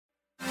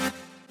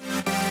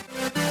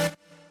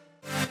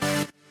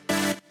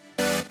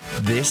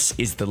This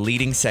is the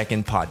Leading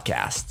Second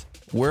podcast.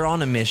 We're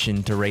on a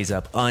mission to raise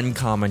up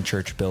uncommon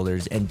church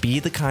builders and be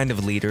the kind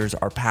of leaders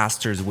our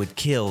pastors would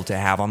kill to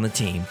have on the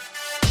team.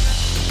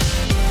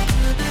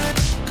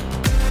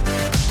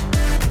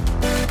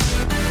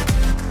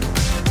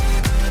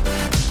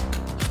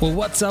 Well,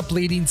 what's up,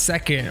 Leading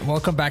Second?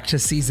 Welcome back to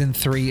season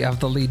 3 of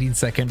the Leading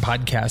Second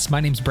podcast.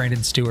 My name's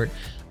Brandon Stewart.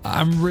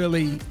 I'm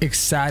really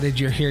excited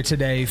you're here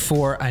today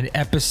for an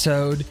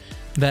episode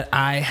that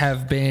I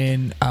have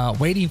been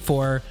waiting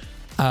for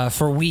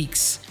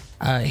weeks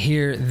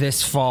here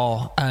this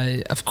fall.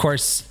 Of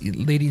course,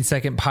 Leading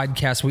Second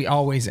podcast, we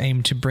always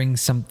aim to bring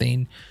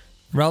something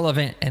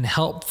relevant and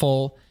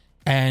helpful.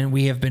 And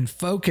we have been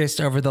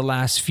focused over the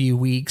last few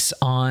weeks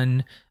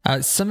on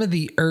some of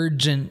the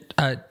urgent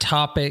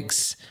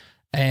topics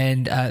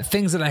and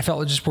things that I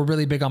felt just were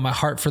really big on my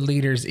heart for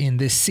leaders in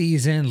this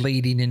season,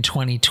 leading in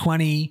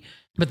 2020.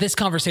 But this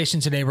conversation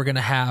today we're going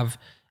to have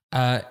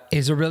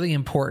is a really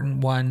important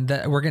one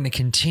that we're going to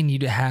continue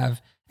to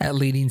have at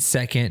Leading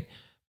Second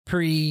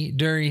pre,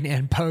 during,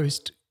 and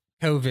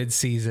post-COVID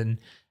season.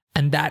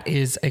 And that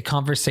is a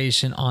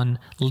conversation on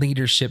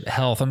leadership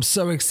health. I'm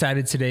so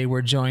excited today.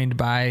 We're joined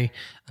by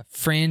a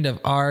friend of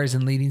ours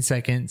in Leading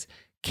Seconds,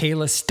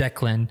 Kayla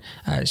Stecklin.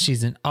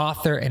 She's an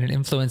author and an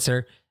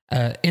influencer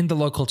in the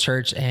local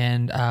church,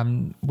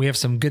 and we have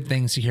some good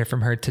things to hear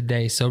from her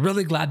today. So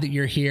really glad that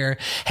you're here.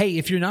 Hey,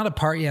 if you're not a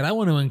part yet, I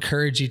want to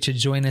encourage you to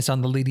join us on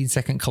the Leading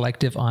Second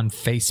Collective on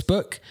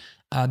Facebook.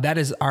 That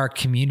is our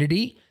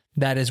community.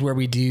 That is where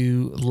we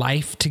do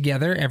life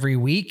together every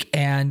week.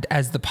 And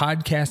as the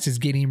podcast is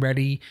getting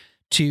ready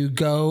to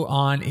go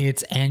on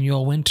its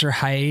annual winter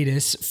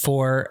hiatus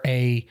for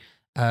a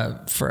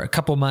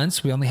couple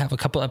months, we only have a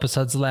couple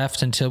episodes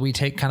left until we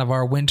take kind of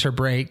our winter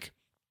break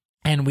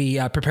and we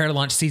prepare to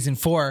launch season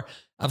 4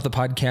 of the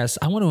podcast.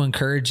 I want to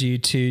encourage you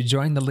to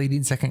join the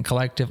Leading Second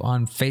Collective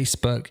on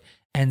Facebook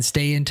and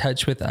stay in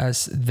touch with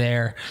us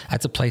there.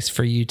 That's a place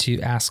for you to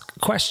ask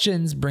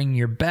questions, bring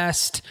your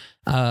best,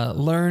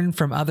 learn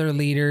from other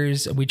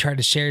leaders. We try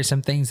to share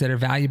some things that are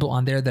valuable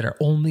on there that are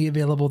only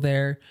available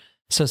there.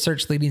 So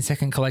search Leading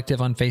Second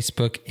Collective on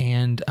Facebook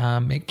and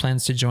make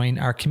plans to join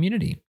our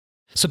community.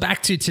 So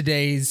back to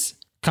today's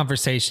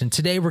conversation.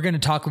 Today, we're going to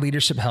talk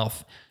leadership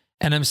health.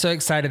 And I'm so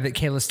excited that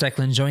Kayla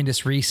Stecklin joined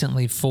us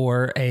recently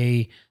for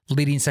a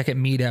Leading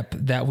Second meetup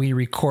that we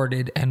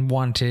recorded and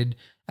wanted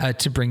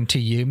to bring to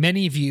you.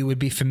 Many of you would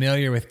be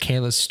familiar with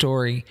Kayla's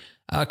story.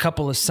 A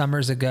couple of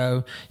summers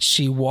ago,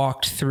 she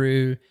walked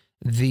through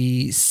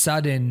the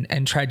sudden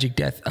and tragic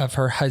death of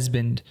her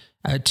husband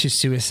to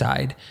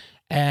suicide,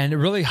 and it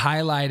really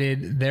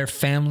highlighted their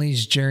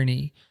family's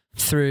journey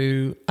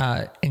through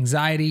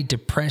anxiety,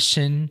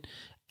 depression,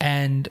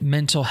 and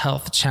mental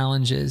health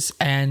challenges.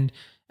 And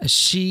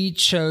she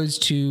chose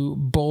to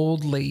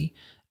boldly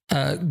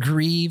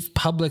grieve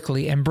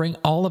publicly and bring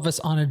all of us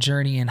on a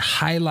journey and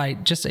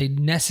highlight just a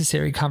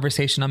necessary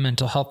conversation on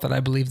mental health that I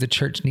believe the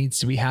church needs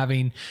to be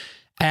having.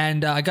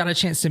 And I got a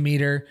chance to meet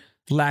her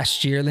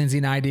last year, Lindsay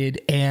and I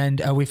did, and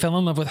we fell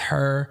in love with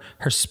her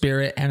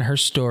spirit, and her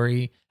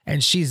story.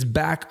 And she's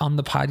back on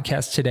the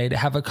podcast today to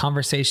have a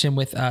conversation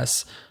with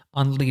us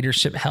on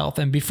leadership health.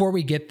 And before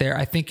we get there,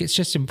 I think it's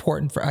just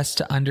important for us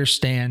to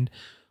understand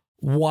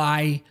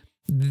why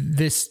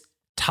this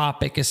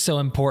topic is so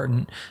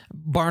important.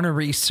 Barna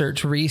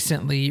Research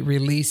recently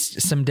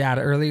released some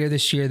data earlier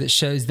this year that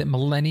shows that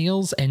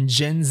millennials and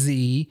Gen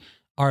Z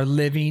are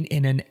living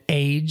in an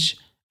age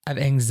of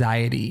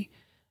anxiety.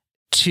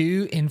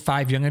 2 in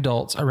 5 young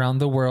adults around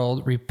the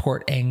world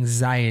report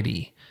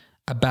anxiety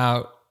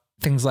about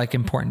things like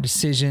important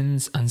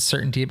decisions,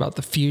 uncertainty about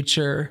the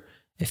future,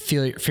 a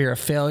fear of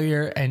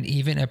failure, and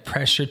even a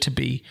pressure to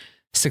be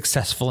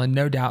successful. And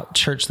no doubt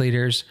church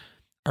leaders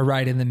are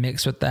right in the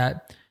mix with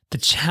that. The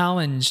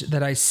challenge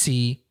that I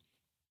see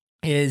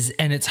is,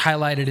 and it's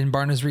highlighted in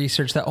Barna's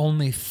research, that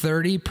only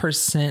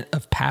 30%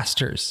 of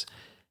pastors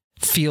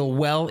feel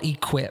well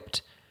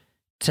equipped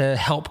to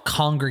help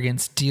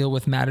congregants deal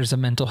with matters of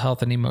mental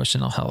health and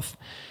emotional health.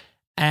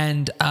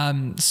 And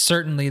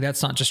certainly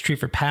that's not just true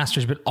for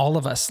pastors, but all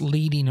of us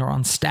leading or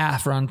on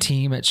staff or on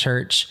team at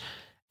church.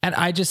 And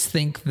I just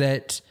think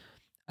that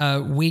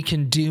we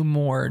can do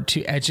more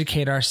to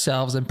educate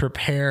ourselves and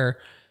prepare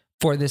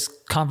for this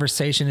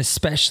conversation,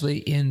 especially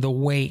in the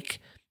wake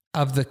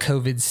of the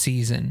COVID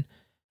season.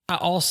 I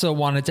also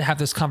wanted to have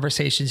this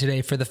conversation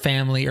today for the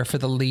family or for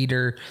the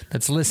leader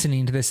that's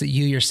listening to this, that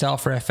you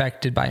yourself are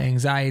affected by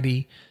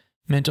anxiety,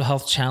 mental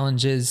health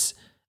challenges,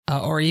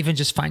 or even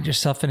just find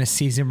yourself in a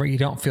season where you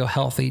don't feel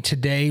healthy.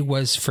 Today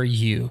was for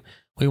you.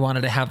 We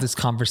wanted to have this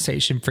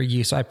conversation for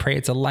you. So I pray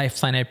it's a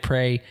lifeline. I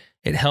pray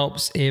it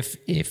helps if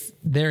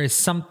there is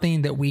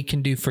something that we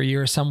can do for you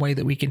or some way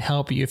that we can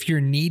help you. If you're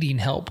needing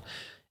help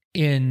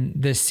in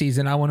this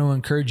season, I want to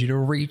encourage you to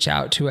reach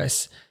out to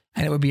us,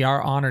 and it would be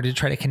our honor to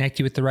try to connect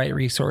you with the right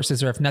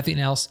resources, or if nothing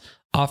else,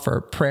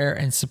 offer prayer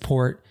and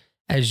support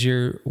as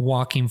you're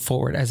walking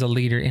forward as a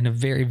leader in a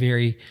very,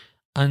 very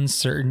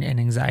uncertain and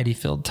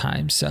anxiety-filled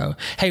times. So,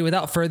 hey,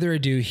 without further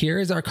ado, here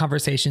is our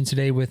conversation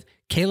today with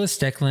Kayla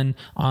Stecklin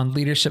on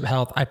leadership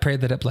health. I pray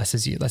that it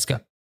blesses you. Let's go.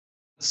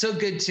 So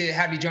good to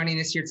have you joining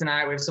us here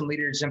tonight. We have some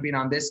leaders jumping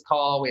on this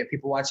call. We have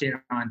people watching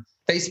on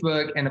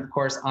Facebook and, of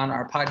course, on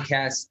our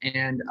podcast.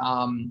 And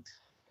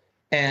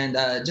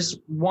just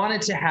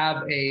wanted to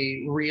have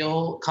a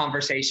real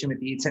conversation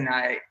with you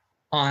tonight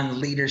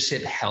on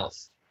leadership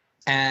health.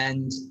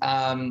 And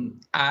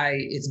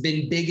it's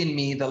been big in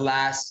me the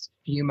last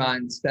few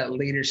months that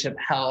leadership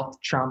health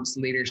trumps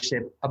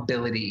leadership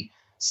ability.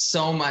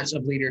 So much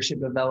of leadership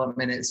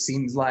development, it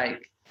seems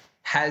like,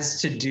 has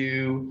to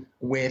do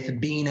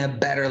with being a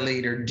better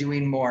leader,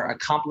 doing more,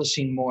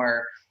 accomplishing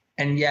more.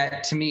 And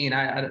yet, to me,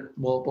 and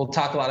we'll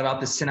talk a lot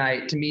about this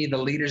tonight, to me, the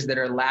leaders that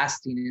are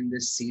lasting in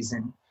this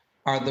season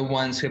are the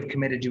ones who have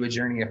committed to a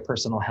journey of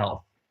personal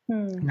health.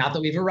 Not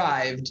that we've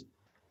arrived,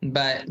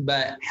 but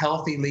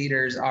healthy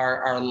leaders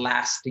are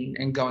lasting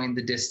and going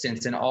the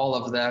distance in all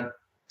of the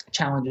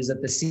challenges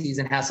that the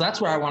season has. So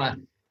that's where I want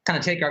to kind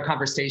of take our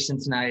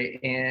conversation tonight.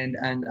 And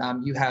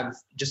you have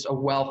just a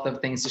wealth of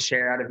things to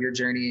share out of your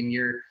journey and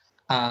your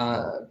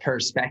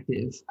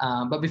perspective.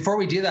 But before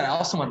we do that, I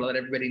also want to let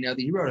everybody know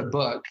that you wrote a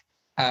book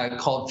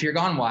called Fear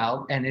Gone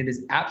Wild, and it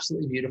is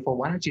absolutely beautiful.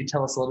 Why don't you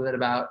tell us a little bit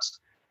about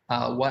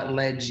what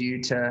led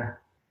you to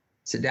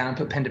sit down and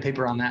put pen to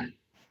paper on that?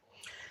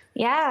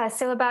 Yeah.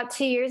 So about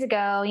 2 years ago,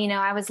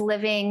 I was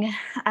living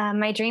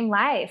my dream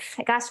life.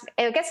 Gosh,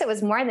 I guess it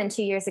was more than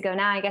 2 years ago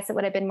now. I guess it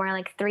would have been more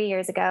like 3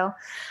 years ago.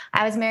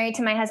 I was married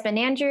to my husband,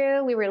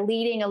 Andrew. We were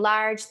leading a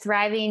large,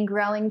 thriving,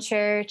 growing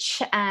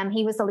church.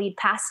 He was the lead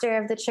pastor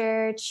of the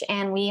church.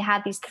 And we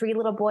had these 3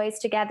 little boys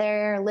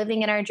together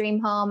living in our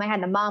dream home. I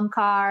had the mom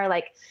car,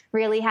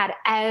 really had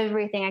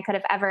everything I could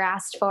have ever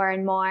asked for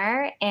and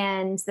more.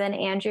 And then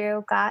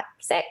Andrew got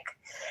sick.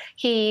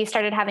 He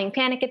started having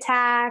panic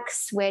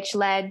attacks, which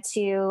led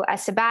to a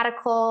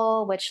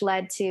sabbatical, which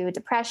led to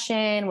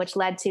depression, which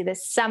led to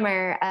this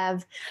summer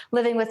of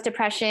living with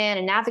depression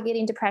and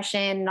navigating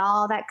depression and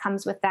all that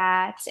comes with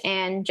that.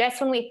 And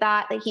just when we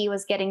thought that he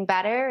was getting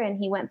better and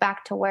he went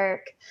back to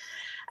work,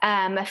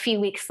 a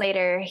few weeks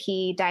later,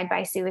 he died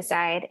by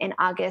suicide in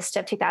August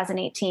of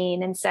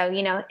 2018. And so,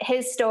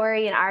 his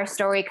story and our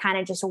story kind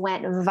of just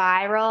went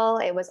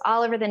viral. It was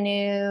all over the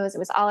news. It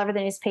was all over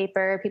the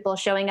newspaper, people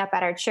showing up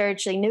at our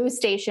church, the news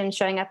stations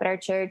showing up at our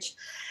church.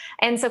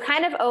 And so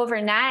kind of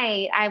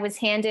overnight, I was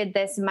handed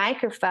this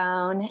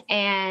microphone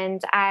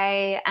and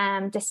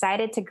I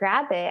decided to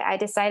grab it. I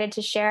decided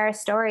to share our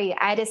story.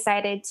 I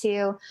decided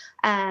to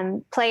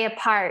play a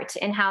part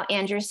in how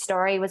Andrew's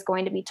story was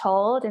going to be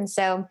told. And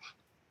so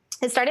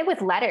it started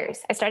with letters.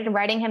 I started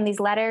writing him these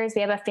letters. We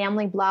have a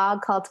family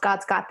blog called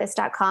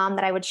godsgotthis.com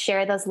that I would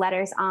share those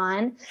letters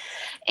on,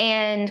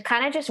 and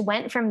kind of just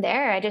went from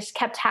there. I just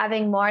kept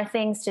having more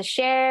things to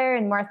share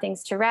and more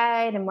things to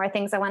write and more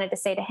things I wanted to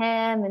say to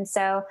him. And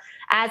so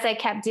as I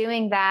kept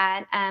doing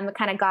that, it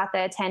kind of got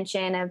the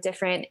attention of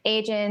different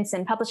agents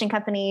and publishing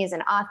companies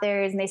and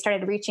authors, and they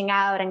started reaching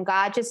out, and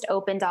God just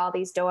opened all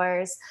these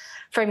doors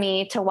for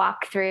me to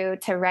walk through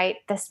to write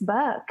this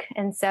book.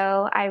 And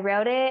so I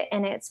wrote it,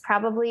 and it's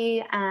probably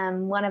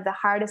one of the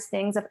hardest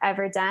things I've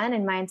ever done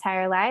in my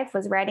entire life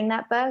was writing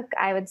that book.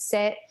 I would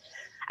sit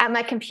at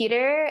my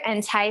computer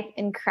and type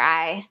and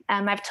cry.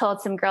 I've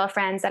told some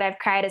girlfriends that I've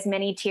cried as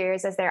many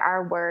tears as there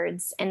are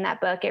words in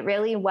that book. It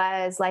really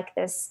was like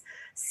this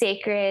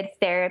sacred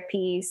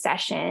therapy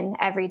session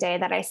every day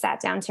that I sat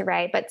down to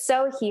write, but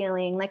so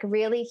healing,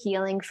 really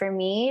healing for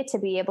me to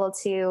be able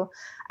to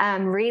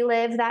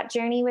relive that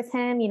journey with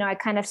him. I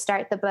kind of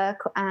start the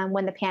book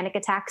when the panic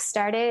attacks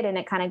started, and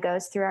it kind of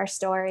goes through our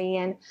story,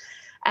 and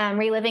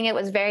reliving it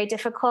was very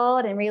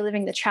difficult, and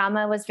reliving the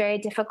trauma was very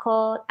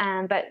difficult.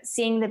 But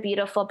seeing the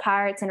beautiful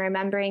parts and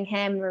remembering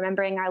him,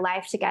 remembering our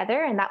life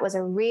together. And that was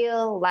a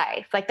real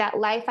life. That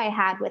life I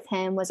had with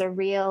him was a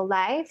real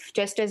life,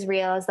 just as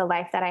real as the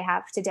life that I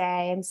have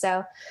today. And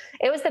so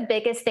it was the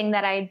biggest thing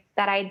that I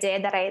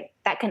did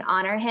that can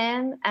honor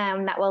him,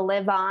 that will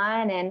live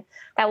on and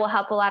that will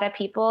help a lot of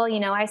people.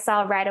 I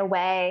saw right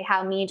away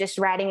how me just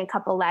writing a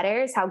couple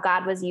letters, how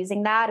God was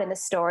using that and the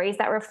stories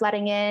that were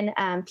flooding in,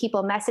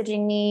 people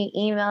messaging me,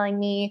 emailing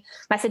me,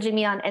 messaging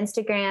me on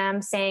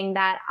Instagram saying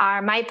that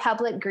my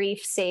public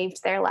grief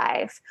saved their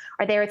life,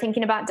 or they were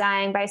thinking about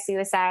dying by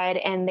suicide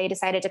and they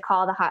decided to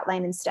call the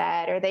hotline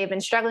instead, or they've been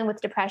struggling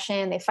with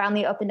depression. They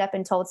finally opened up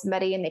and told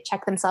somebody and they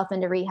checked themselves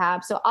into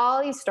rehab. So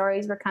all these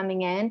stories were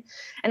coming in,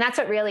 and that's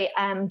what really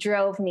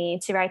drove me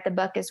to write the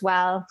book as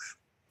well.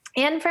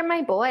 And for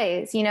my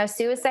boys,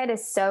 suicide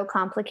is so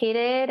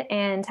complicated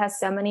and has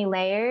so many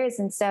layers.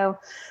 And so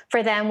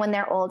for them, when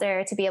they're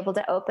older, to be able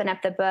to open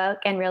up the book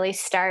and really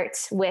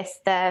start with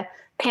the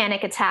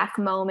panic attack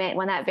moment,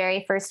 when that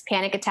very first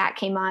panic attack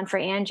came on for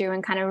Andrew,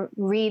 and kind of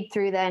read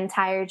through the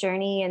entire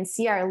journey and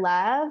see our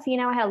love.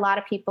 I had a lot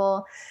of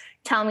people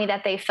tell me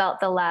that they felt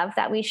the love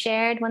that we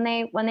shared when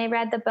they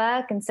read the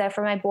book. And so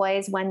for my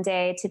boys one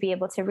day to be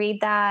able to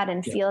read that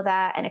and feel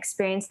that and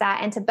experience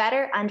that, and to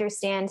better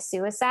understand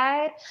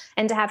suicide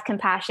and to have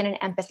compassion and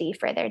empathy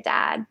for their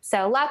dad.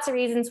 So lots of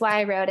reasons why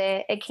I wrote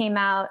it. It came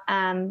out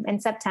in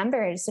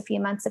September, just a few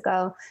months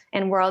ago,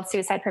 in World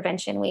Suicide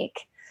Prevention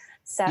Week.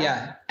 So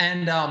yeah.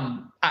 And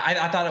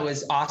I thought it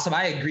was awesome.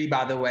 I agree,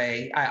 by the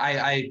way.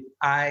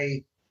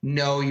 I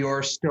know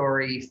your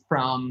story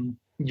from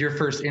your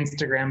first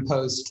Instagram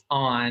post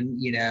on,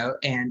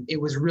 and it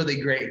was really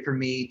great for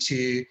me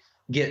to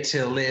get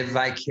to live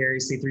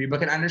vicariously through your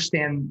book and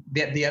understand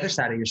the other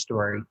side of your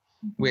story,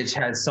 which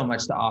has so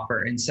much to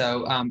offer. And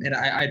so, and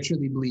I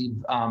truly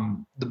believe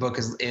the book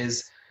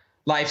is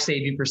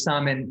life-saving for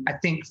some. And I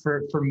think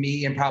for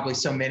me and probably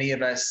so many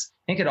of us,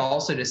 I think it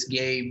also just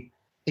gave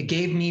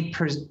me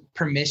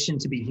permission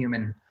to be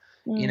human,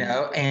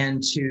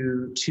 and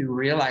to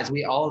realize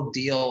we all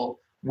deal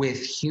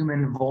with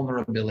human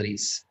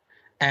vulnerabilities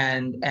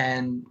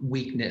and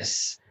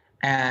weakness.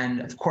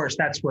 And of course,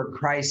 that's where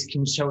Christ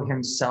can show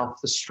himself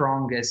the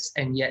strongest.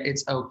 And yet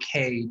it's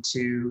okay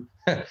to,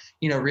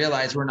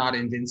 realize we're not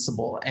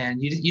invincible.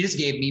 And you just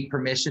gave me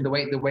permission, the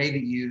way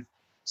that you've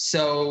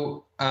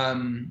so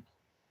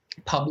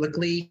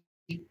publicly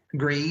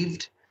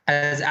grieved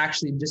has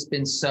actually just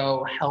been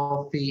so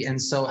healthy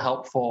and so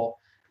helpful.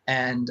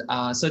 And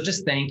so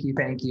just thank you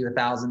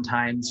 1,000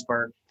 times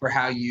for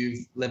how you've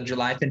lived your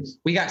life. And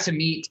we got to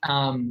meet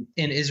in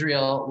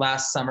Israel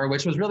last summer,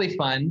 which was really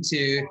fun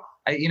to,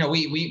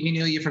 we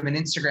knew you from an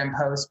Instagram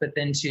post, but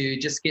then to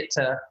just get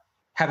to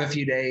have a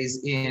few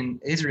days in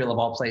Israel of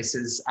all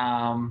places.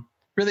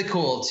 Really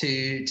cool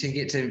to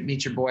get to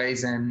meet your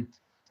boys, and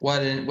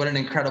what an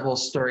incredible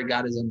story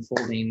God is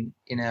unfolding,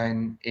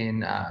 in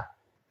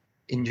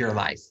your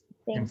life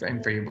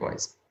and for your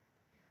boys.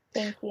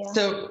 Thank you.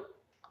 So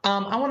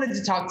I wanted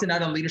to talk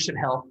tonight on leadership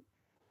health.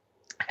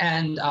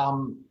 And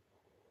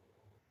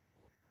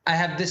I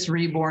have this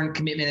reborn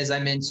commitment, as I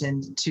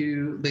mentioned,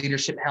 to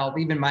leadership health.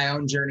 Even my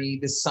own journey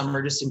this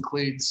summer just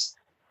includes,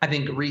 I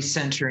think,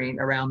 recentering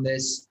around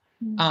this.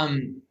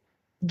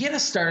 Get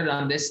us started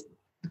on this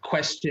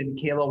question,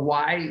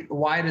 Kayla.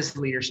 Why does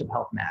leadership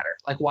health matter?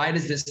 Like, why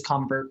does this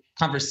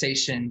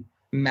conversation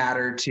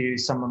matter to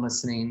someone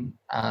listening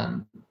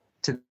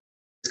to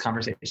this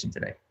conversation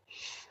today?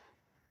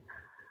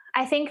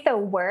 I think the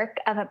work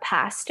of a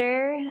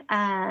pastor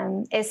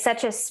is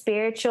such a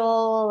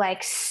spiritual,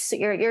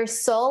 your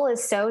soul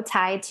is so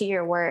tied to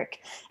your work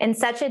in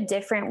such a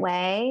different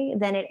way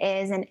than it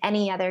is in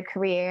any other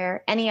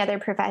career, any other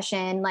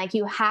profession. Like,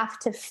 you have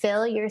to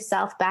fill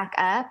yourself back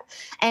up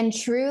and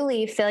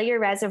truly fill your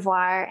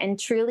reservoir and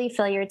truly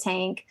fill your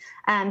tank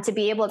to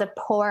be able to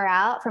pour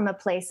out from a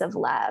place of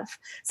love.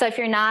 So if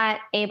you're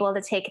not able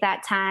to take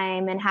that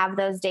time and have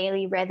those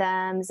daily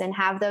rhythms and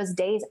have those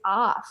days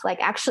off,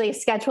 like actually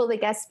schedule the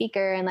guest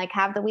speaker and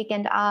have the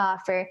weekend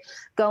off, or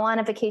go on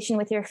a vacation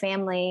with your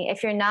family,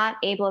 if you're not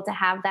able to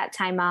have that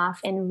time off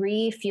and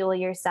refuel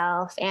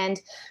yourself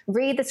and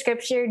read the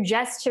scripture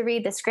just to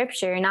read the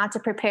scripture, not to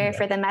prepare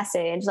for the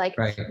message,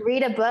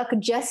 read a book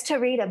just to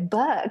read a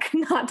book,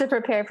 not to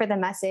prepare for the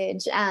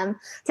message,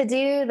 to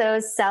do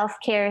those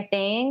self-care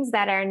things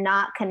that are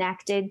not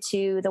connected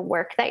to the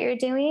work that you're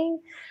doing,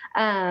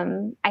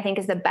 I think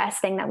is the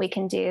best thing that we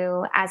can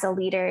do as a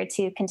leader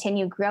to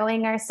continue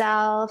growing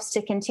ourselves,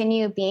 to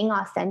continue being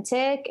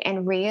authentic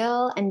and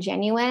real and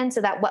genuine,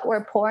 so that what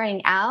we're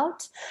pouring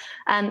out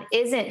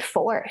isn't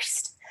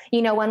forced.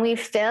 When we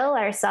fill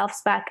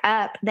ourselves back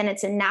up, then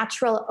it's a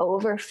natural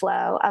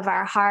overflow of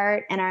our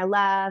heart and our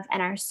love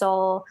and our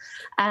soul.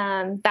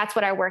 That's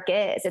what our work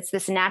is. It's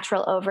this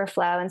natural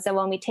overflow. And so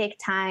when we take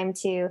time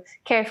to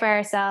care for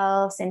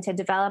ourselves and to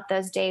develop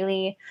those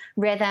daily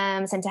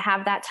rhythms and to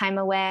have that time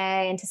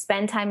away and to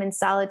spend time in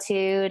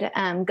solitude,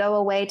 go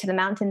away to the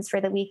mountains for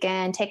the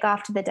weekend, take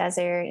off to the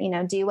desert,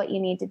 do what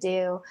you need to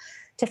do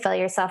to fill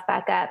yourself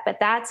back up. But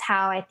that's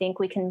how I think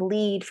we can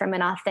lead from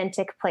an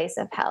authentic place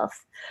of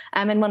health.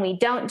 And when we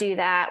don't do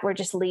that, we're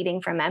just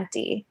leading from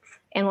empty.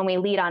 And when we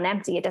lead on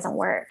empty, it doesn't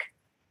work.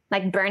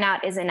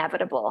 Burnout is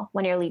inevitable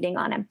when you're leading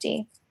on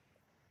empty.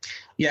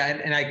 Yeah.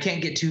 And I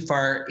can't get too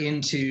far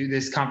into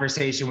this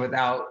conversation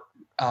without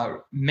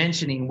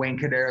mentioning Wayne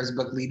Cordero's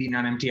book, Leading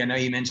on Empty. I know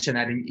you mentioned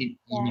that in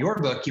your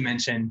book. You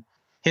mentioned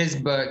his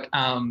book,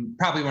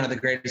 probably one of the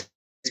greatest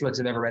books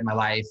I've ever read in my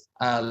life,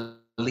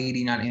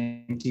 Leading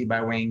on Empty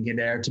by Wayne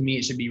Cordero. To me,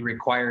 it should be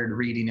required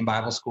reading in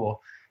Bible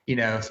school,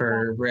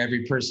 for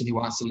every person who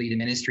wants to lead a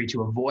ministry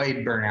to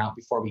avoid burnout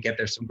before we get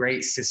there. Some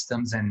great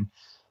systems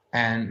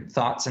and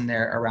thoughts in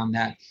there around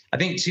that. I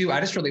think too, I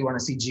just really want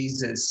to see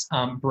Jesus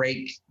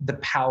break the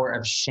power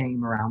of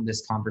shame around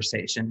this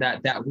conversation,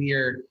 that we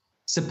are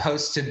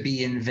supposed to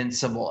be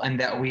invincible and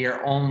that we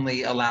are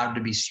only allowed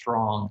to be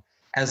strong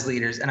as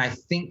leaders. And I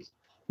think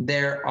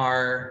there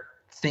are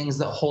things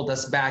that hold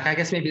us back. I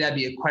guess maybe that'd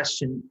be a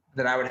question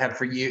that I would have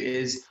for you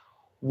is,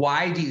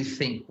 why do you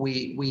think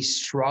we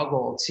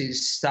struggle to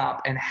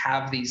stop and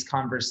have these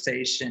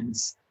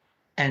conversations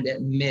and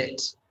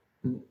admit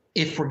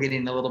if we're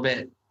getting a little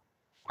bit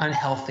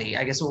unhealthy?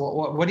 I guess,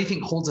 what do you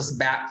think holds us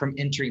back from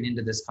entering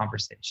into this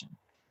conversation?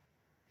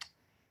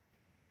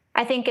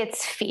 I think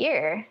it's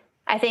fear.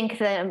 I think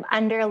the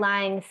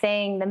underlying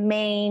thing, the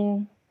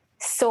main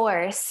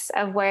source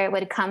of where it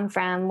would come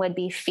from would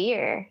be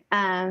fear.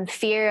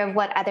 Fear of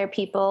what other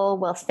people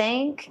will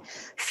think,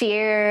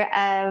 fear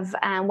of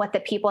what the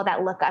people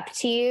that look up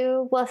to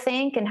you will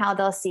think and how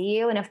they'll see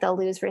you and if they'll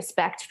lose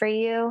respect for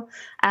you,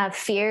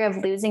 fear of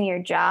losing your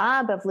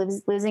job, of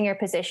losing your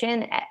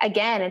position.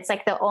 Again, it's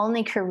like the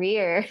only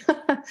career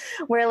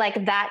where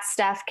like that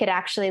stuff could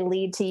actually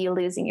lead to you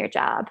losing your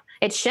job.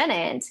 It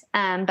shouldn't,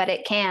 but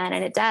it can,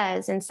 and it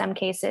does in some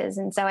cases.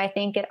 And so I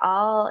think it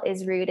all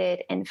is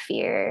rooted in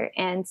fear.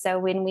 And so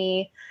when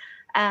we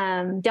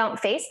don't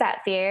face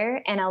that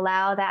fear and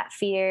allow that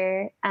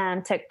fear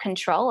to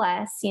control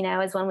us,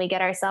 is when we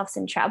get ourselves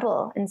in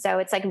trouble. And so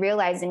it's like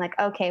realizing like,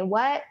 okay,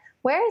 where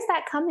is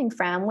that coming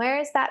from? Where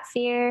is that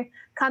fear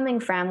coming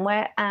from?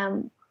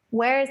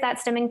 Where is that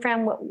stemming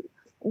from?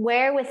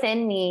 Where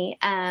within me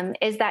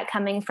is that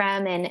coming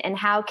from? And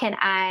how can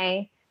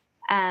I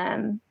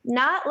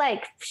not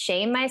like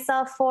shame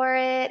myself for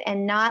it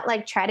and not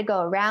like try to go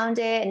around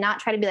it and not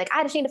try to be like,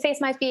 I just need to face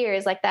my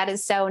fears. Like that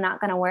is so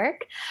not going to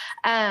work.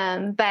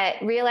 But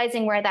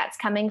realizing where that's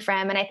coming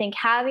from. And I think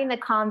having the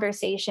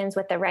conversations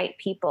with the right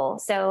people.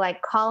 So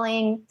like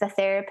calling the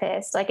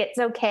therapist, like it's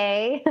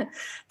okay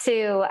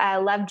to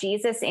love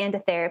Jesus and a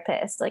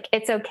therapist. Like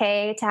it's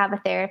okay to have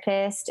a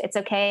therapist. It's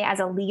okay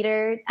as a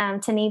leader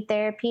to need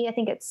therapy. I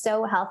think it's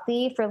so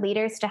healthy for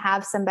leaders to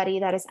have somebody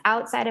that is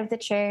outside of the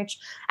church,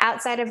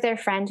 outside of their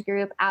friend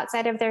group,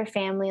 outside of their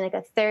family, like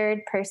a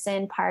third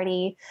person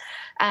party,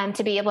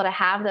 to be able to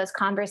have those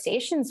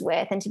conversations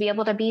with and to be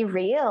able to be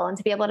real and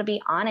to be able to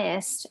be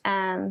honest.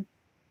 And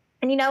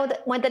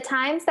when the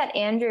times that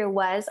Andrew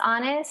was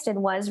honest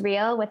and was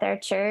real with our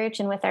church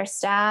and with our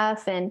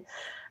staff and,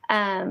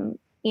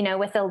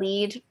 with the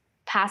lead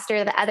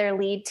pastor, the other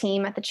lead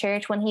team at the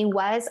church, when he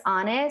was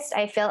honest,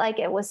 I felt like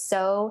it was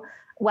so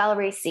well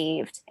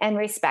received and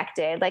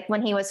respected. Like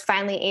when he was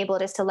finally able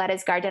just to let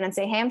his guard down and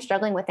say, hey, I'm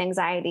struggling with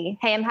anxiety.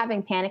 Hey, I'm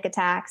having panic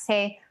attacks.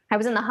 Hey, I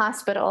was in the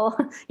hospital.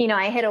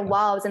 I hit a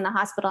wall. I was in the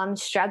hospital. I'm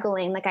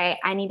struggling. Like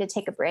I need to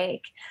take a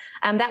break.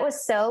 That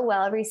was so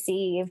well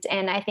received.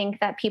 And I think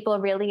that people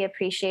really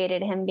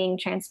appreciated him being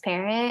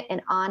transparent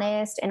and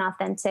honest and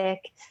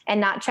authentic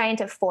and not trying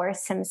to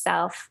force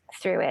himself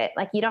through it.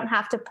 Like you don't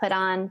have to put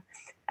on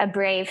a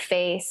brave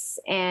face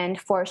and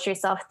force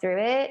yourself through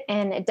it.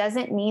 And it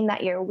doesn't mean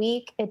that you're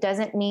weak. It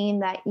doesn't mean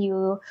that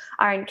you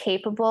are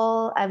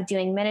incapable of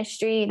doing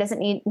ministry. It doesn't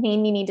mean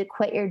you need to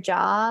quit your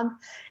job.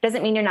 It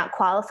doesn't mean you're not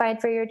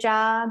qualified for your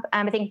job.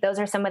 I think those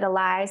are some of the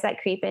lies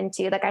that creep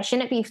into, like, I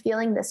shouldn't be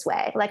feeling this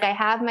way. Like I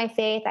have my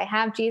faith. I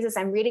have Jesus.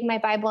 I'm reading my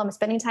Bible. I'm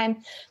spending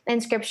time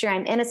in scripture.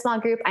 I'm in a small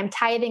group. I'm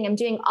tithing. I'm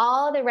doing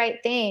all the right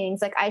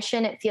things. Like I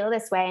shouldn't feel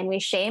this way. And we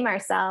shame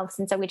ourselves.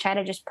 And so we try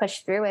to just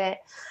push through it.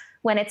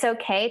 When it's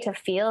okay to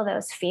feel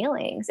those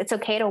feelings. It's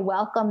okay to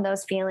welcome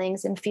those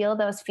feelings and feel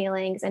those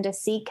feelings and to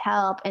seek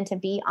help and to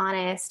be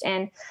honest.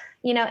 And,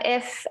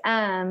 if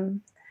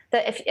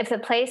the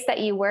place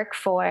that you work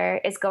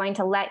for is going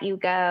to let you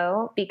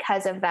go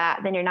because of that,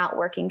 then you're not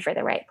working for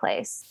the right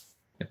place.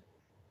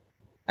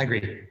 I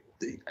agree.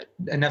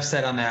 Enough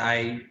said on that.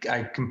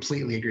 I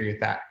completely agree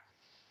with that.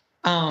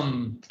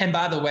 And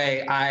by the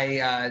way,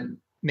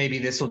 maybe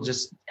this will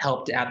just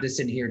help to add this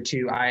in here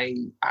too.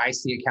 I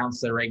see a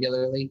counselor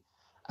regularly.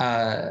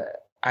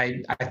 I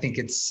think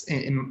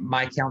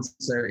my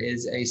counselor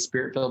is a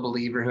spirit-filled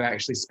believer who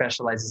actually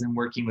specializes in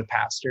working with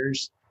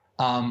pastors.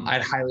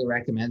 I'd highly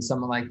recommend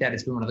someone like that.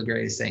 It's been one of the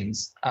greatest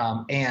things.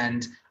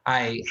 And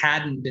I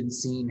hadn't been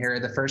seeing her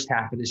the first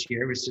half of this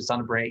year. It was just on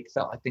a break,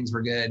 felt like things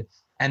were good.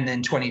 And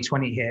then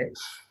 2020 hit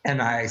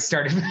and I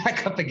started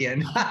back up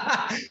again.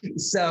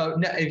 So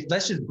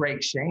let's just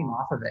break shame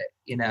off of it.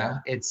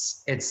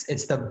 It's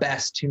the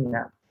best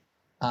tune-up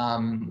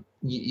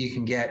you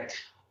can get.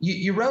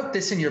 You wrote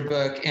this in your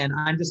book, and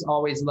I just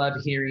always love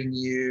hearing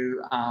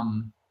you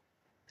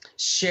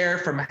share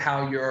from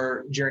how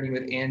your journey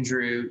with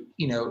Andrew,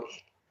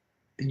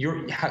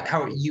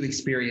 how you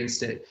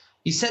experienced it.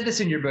 You said this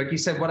in your book. You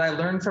said, what I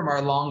learned from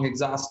our long,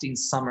 exhausting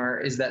summer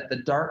is that the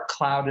dark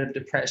cloud of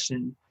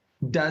depression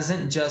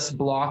doesn't just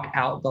block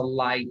out the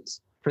light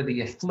for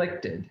the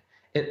afflicted.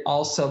 It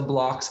also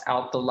blocks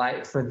out the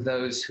light for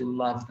those who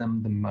love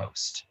them the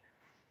most.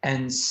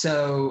 And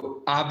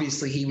so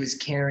obviously he was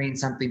carrying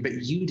something,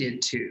 but you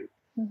did too.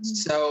 Mm-hmm.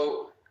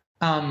 So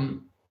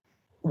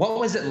what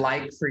was it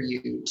like for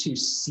you to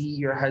see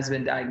your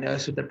husband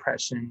diagnosed with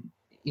depression,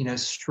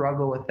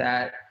 struggle with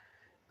that?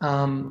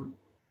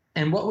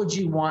 And what would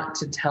you want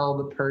to tell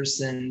the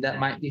person that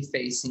might be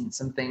facing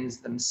some things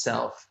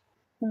themselves?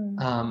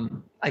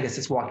 I guess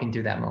it's walking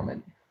through that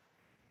moment.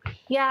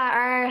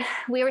 Yeah,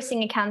 we were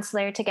seeing a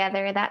counselor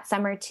together that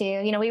summer too.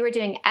 You know, we were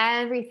doing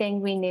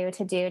everything we knew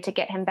to do to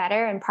get him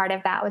better. And part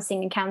of that was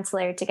seeing a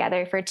counselor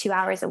together for 2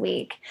 hours a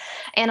week.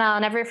 And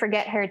I'll never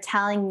forget her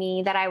telling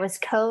me that I was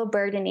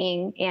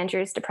co-burdening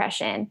Andrew's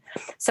depression.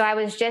 So I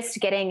was just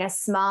getting a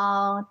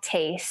small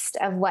taste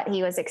of what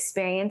he was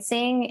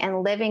experiencing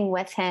and living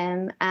with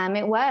him.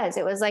 It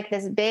was like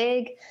this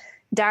big,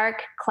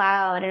 dark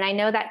cloud. And I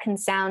know that can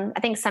sound, I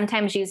think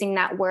sometimes using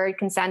that word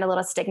can sound a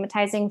little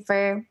stigmatizing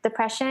for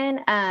depression.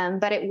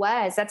 But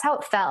that's how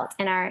it felt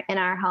in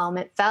our home.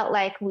 It felt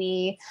like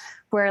we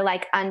were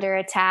like under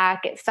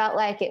attack. It felt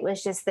like it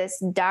was just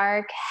this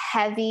dark,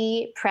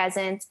 heavy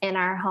presence in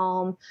our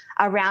home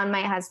around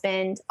my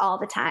husband all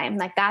the time.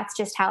 Like that's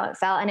just how it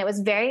felt. And it was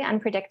very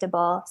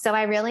unpredictable. So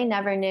I really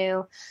never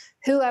knew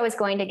who I was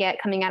going to get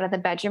coming out of the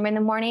bedroom in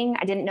the morning.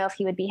 I didn't know if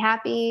he would be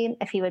happy,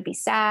 if he would be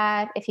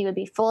sad, if he would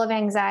be full of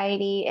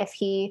anxiety, if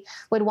he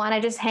would want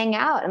to just hang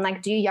out and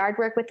like do yard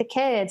work with the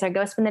kids or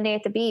go spend the day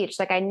at the beach.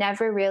 Like I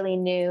never really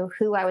knew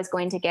who I was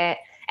going to get,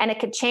 and it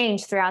could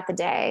change throughout the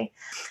day.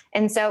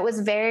 And so it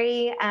was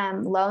very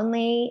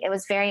lonely. It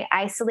was very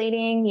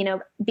isolating. You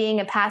know,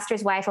 being a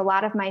pastor's wife, a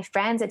lot of my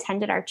friends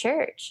attended our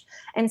church.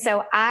 And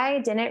so I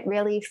didn't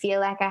really feel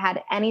like I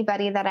had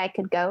anybody that I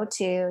could go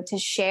to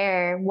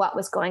share what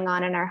was going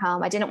on in our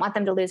home. I didn't want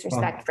them to lose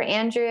respect for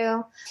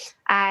Andrew.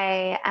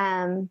 I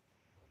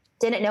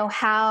didn't know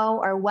how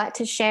or what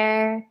to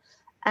share.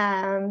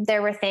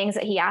 There were things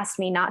that he asked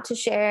me not to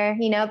share,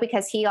 you know,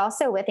 because he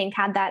also, I think,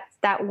 had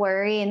that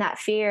worry and that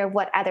fear of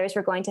what others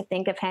were going to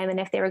think of him and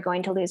if they were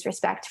going to lose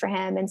respect for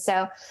him. And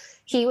so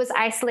he was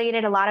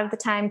isolated a lot of the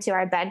time to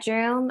our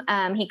bedroom.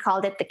 He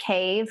called it the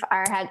cave.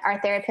 Our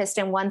therapist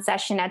in one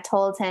session had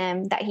told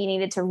him that he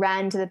needed to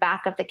run to the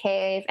back of the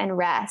cave and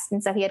rest.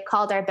 And so he had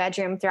called our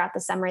bedroom throughout the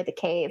summer the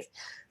cave.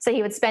 So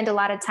he would spend a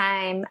lot of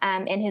time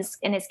in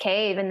his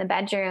cave in the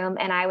bedroom,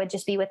 and I would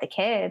just be with the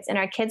kids. And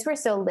our kids were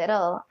so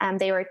little.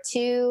 They were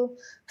 2,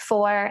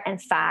 4,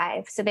 and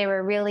 5. So they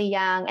were really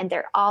young, and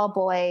they're all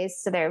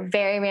boys. So they're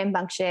very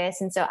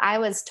rambunctious. And so I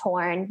was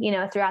torn, you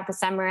know, throughout the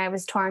summer. I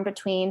was torn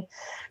between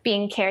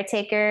being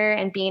caretaker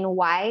and being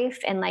wife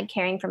and like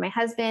caring for my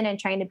husband and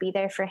trying to be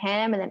there for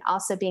him. And then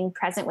also being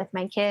present with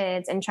my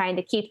kids and trying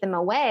to keep them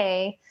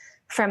away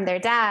from their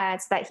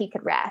dad so that he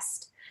could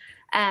rest.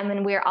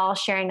 And we're all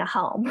sharing a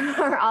home.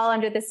 We're all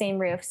under the same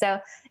roof. So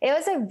it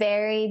was a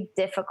very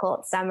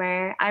difficult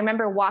summer. I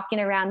remember walking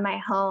around my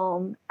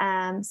home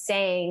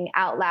saying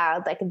out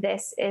loud, like,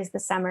 this is the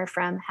summer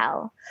from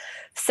hell.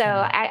 So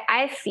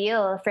I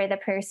feel for the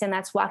person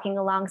that's walking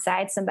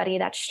alongside somebody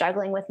that's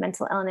struggling with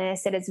mental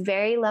illness. It is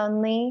very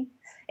lonely.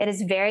 It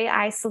is very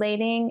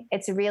isolating.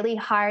 It's really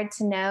hard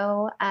to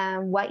know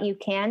what you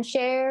can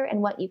share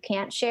and what you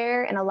can't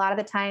share. And a lot of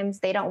the times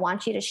they don't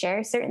want you to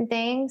share certain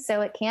things.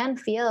 So it can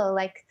feel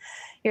like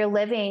you're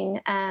living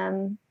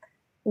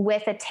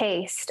with a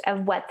taste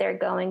of what they're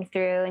going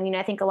through. And, you know,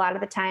 I think a lot of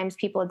the times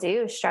people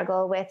do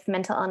struggle with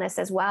mental illness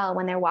as well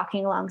when they're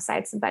walking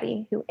alongside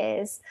somebody who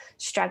is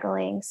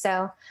struggling.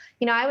 So,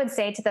 you know, I would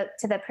say to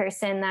the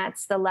person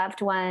that's the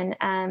loved one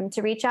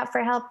to reach out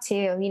for help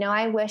too. You know,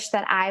 I wish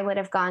that I would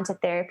have gone to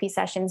therapy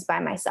sessions by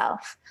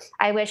myself.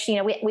 I wish, you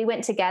know, we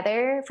went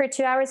together for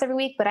 2 hours every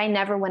week, but I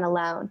never went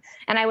alone.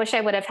 And I wish I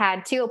would have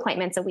had 2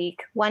 appointments a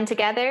week, one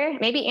together.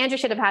 Maybe Andrew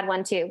should have had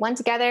one too. One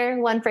together,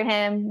 one for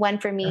him, one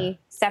for me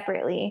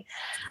separately.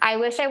 I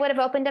wish I would have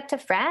opened up to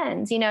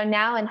friends. You know,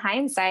 now in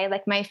hindsight,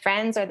 like my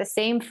friends are the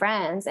same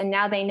friends and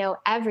now they know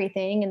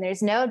everything and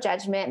there's no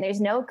judgment and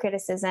there's no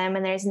criticism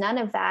and there's none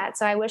of that.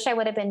 So I wish I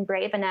would have been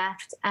brave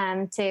enough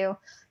to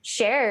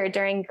share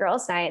during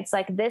girls' nights,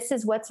 like, this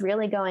is what's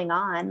really going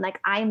on. Like,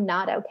 I'm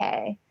not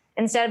okay.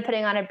 Instead of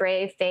putting on a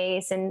brave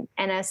face and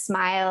a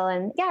smile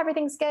and, yeah,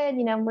 everything's good.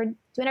 You know, we're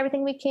doing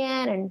everything we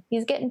can and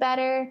he's getting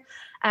better.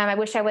 I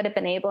wish I would have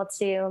been able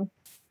to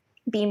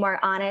be more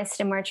honest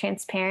and more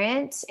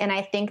transparent. And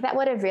I think that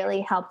would have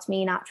really helped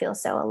me not feel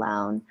so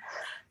alone.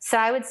 So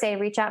I would say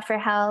reach out for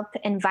help,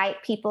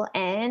 invite people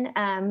in.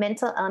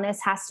 Mental illness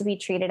has to be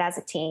treated as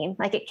a team.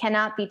 Like, it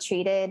cannot be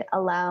treated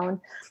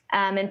alone.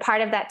 And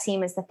part of that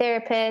team is the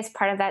therapist.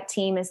 Part of that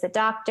team is the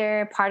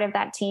doctor. Part of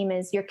that team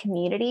is your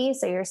community.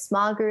 So your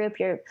small group,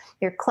 your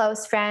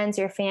close friends,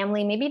 your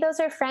family. Maybe those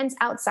are friends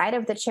outside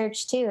of the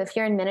church too. If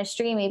you're in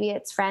ministry, maybe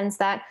it's friends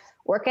that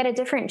work at a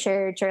different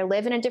church or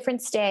live in a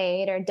different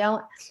state or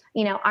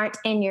aren't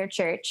in your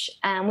church.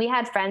 We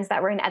had friends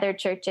that were in other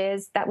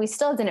churches that we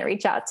still didn't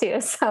reach out to.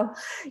 So,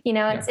 you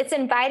know, it's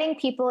inviting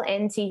people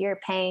into your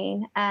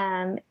pain.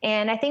 And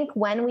I think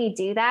when we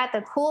do that,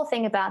 the cool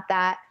thing about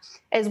that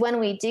is when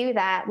we do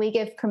that, we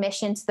give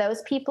permission to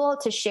those people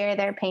to share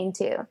their pain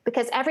too,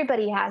 because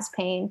everybody has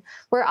pain.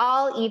 We're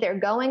all either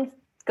going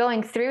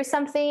through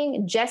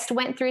something, just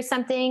went through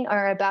something,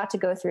 or about to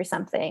go through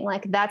something.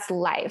 Like, that's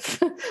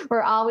life.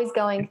 We're always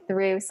going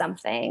through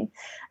something.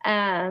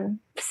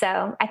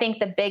 So I think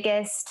the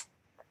biggest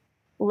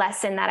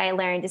lesson that I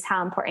learned is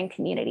how important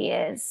community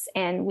is.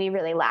 And we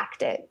really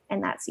lacked it in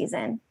that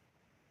season.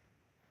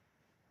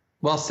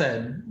 Well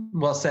said.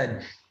 Well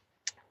said.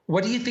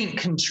 what do you think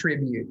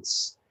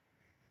contributes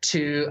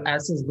to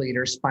us as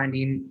leaders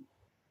finding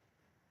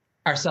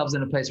ourselves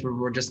in a place where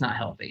we're just not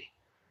healthy?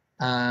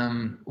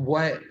 And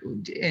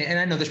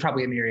I know there's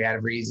probably a myriad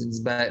of reasons,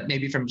 but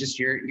maybe from just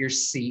your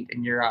seat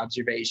and your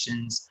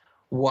observations,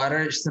 what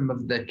are some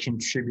of the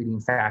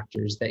contributing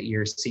factors that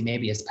you're seeing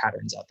maybe as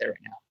patterns out there right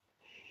now?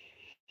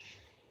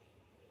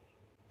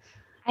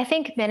 I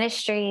think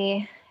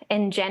ministry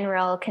in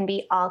general can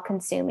be all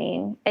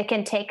consuming. It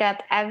can take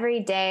up every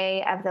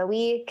day of the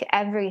week,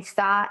 every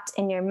thought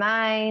in your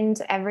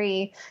mind,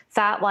 every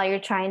thought while you're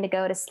trying to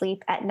go to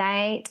sleep at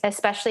night,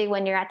 especially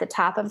when you're at the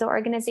top of the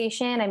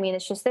organization. I mean,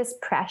 it's just this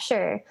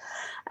pressure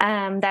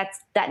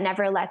that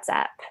never lets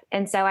up.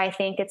 And so I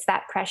think it's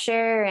that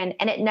pressure and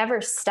it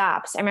never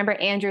stops. I remember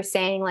Andrew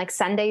saying like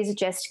Sundays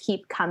just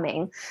keep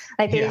coming.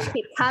 Like they just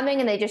keep coming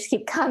and they just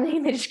keep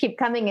coming. They just keep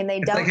coming and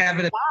it's don't like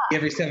having stop.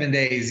 Every 7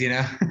 days,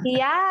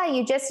 Yeah.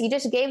 You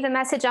just gave the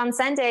message on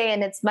Sunday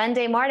and it's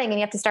Monday morning and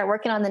you have to start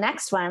working on the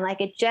next one.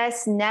 Like it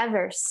just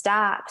never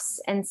stops.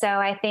 And so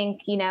I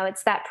think,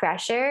 it's that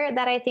pressure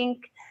that I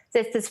think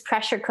it's this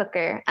pressure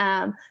cooker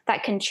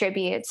that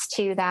contributes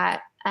to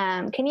that.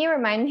 Can you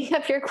remind me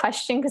of your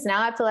question? Because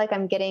now I feel like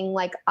I'm getting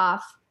like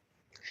off.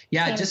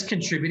 Yeah, just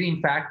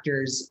contributing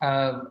factors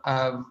of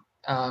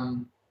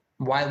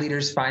why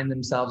leaders find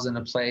themselves in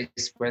a place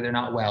where they're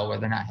not well, where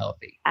they're not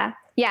healthy.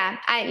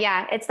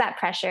 It's that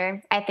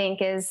pressure, I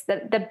think, is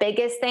the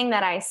biggest thing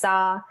that I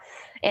saw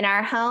in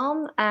our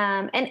home.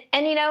 And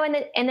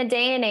in the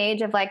day and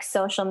age of like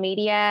social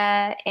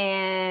media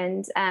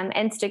and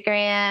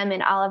Instagram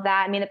and all of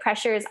that, I mean, the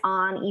pressure is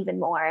on even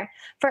more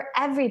for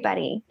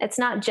everybody. It's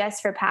not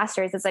just for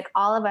pastors. It's like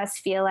all of us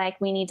feel like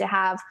we need to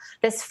have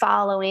this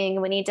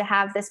following, we need to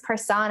have this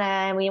persona,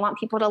 and we want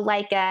people to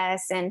like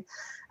us. And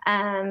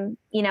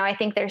I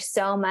think there's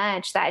so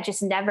much that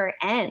just never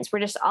ends. We're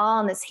just all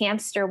on this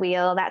hamster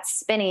wheel that's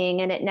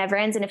spinning and it never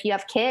ends. And if you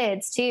have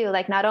kids too,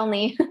 like not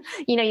only,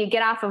 you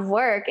get off of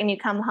work and you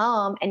come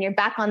home and you're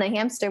back on the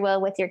hamster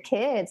wheel with your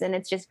kids and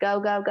it's just go,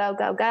 go, go,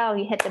 go, go.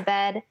 You hit the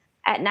bed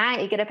at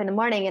night, you get up in the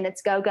morning and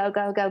it's go, go,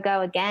 go, go,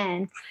 go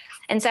again.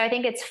 And so I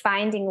think it's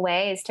finding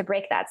ways to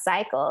break that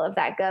cycle of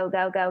that go,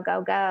 go, go,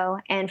 go, go,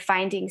 and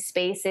finding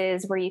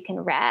spaces where you can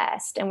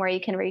rest and where you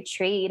can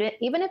retreat,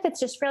 even if it's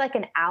just for like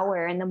an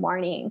hour in the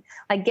morning,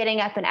 like getting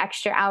up an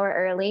extra hour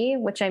early,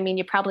 which I mean,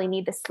 you probably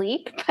need the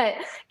sleep, but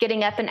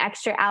getting up an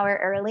extra hour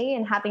early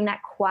and having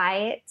that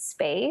quiet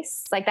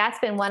space, like that's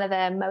been one of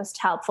the most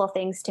helpful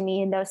things to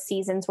me in those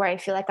seasons where I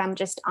feel like I'm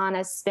just on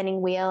a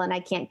spinning wheel and I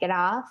can't get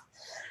off,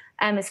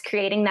 is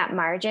creating that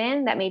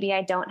margin that maybe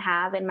I don't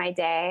have in my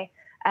day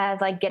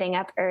of like getting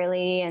up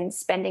early and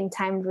spending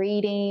time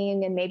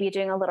reading and maybe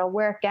doing a little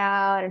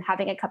workout and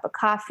having a cup of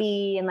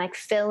coffee and like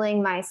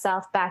filling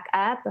myself back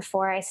up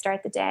before I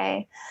start the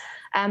day.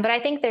 But I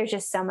think there's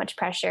just so much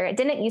pressure. It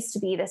didn't used to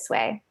be this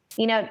way.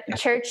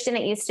 Church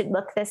didn't used to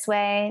look this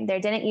way.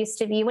 There didn't used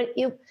to be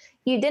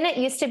you didn't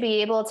used to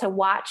be able to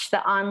watch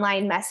the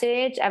online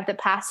message of the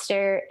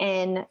pastor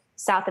in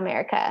South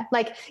America.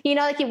 We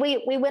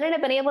wouldn't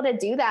have been able to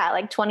do that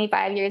like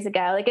 25 years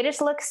ago. Like it just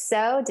looks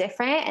so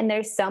different and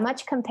there's so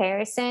much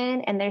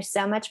comparison and there's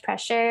so much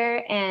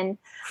pressure and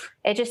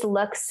it just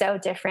looks so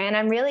different.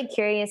 I'm really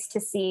curious to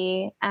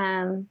see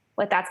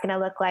what that's going to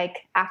look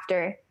like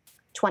after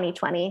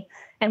 2020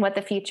 and what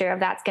the future of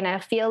that's going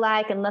to feel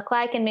like and look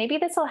like. And maybe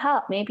this will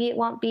help. Maybe it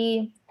won't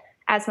be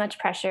as much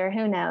pressure.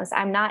 Who knows?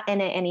 I'm not in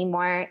it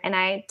anymore. And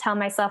I tell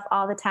myself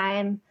all the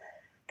time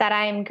that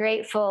I am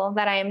grateful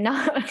that I am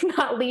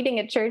not leading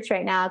a church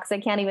right now, because I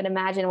can't even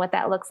imagine what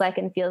that looks like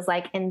and feels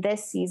like in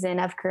this season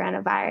of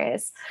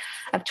coronavirus,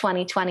 of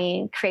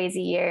 2020,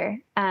 crazy year.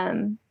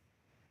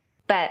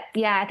 But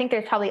yeah, I think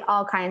there's probably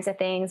all kinds of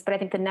things, but I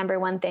think the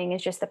number one thing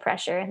is just the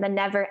pressure, the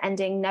never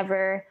ending,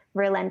 never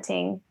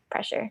relenting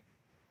pressure.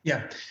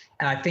 Yeah.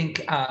 And I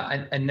think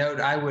a note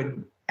I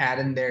would add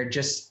in there,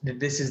 just that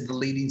this is the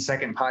Leading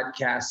Second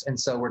podcast. And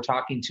so we're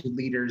talking to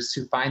leaders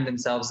who find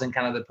themselves in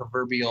kind of the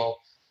proverbial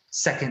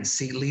second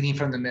seat, leading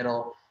from the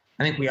middle.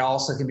 I think we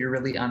also can be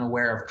really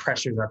unaware of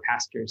pressures our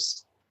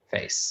pastors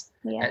face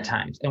at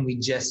times, and we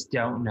just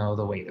don't know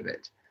the weight of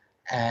it.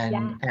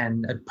 And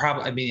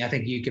I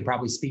think you could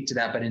probably speak to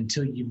that, but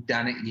until you've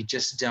done it, you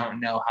just don't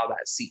know how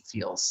that seat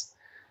feels.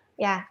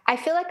 Yeah, I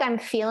feel like I'm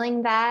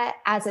feeling that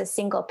as a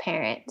single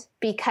parent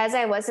because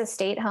I was a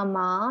stay-at-home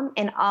mom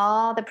and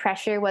all the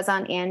pressure was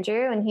on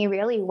Andrew, and he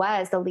really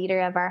was the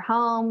leader of our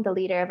home, the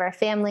leader of our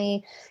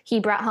family.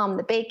 He brought home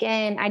the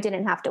bacon. I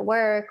didn't have to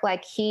work.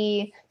 Like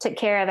he took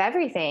care of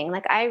everything.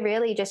 Like I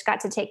really just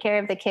got to take care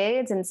of the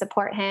kids and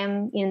support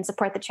him and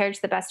support the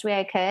church the best way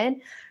I could.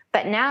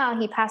 But now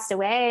he passed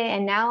away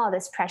and now all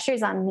this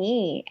pressure's on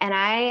me. And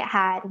I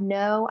had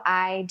no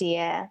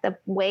idea the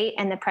weight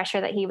and the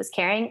pressure that he was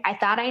carrying. I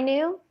thought I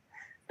knew,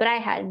 but I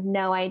had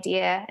no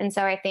idea. And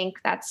so I think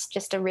that's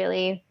just a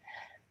really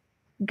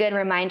good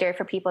reminder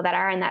for people that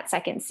are in that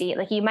second seat.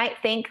 Like you might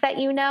think that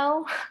you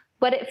know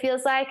what it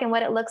feels like and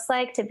what it looks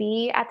like to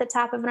be at the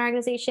top of an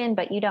organization,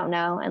 but you don't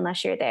know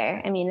unless you're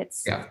there. I mean,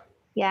 it's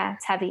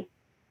heavy.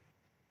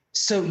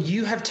 So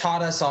you have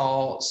taught us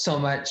all so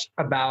much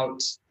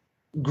about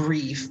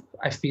grief.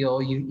 I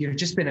feel you've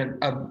just been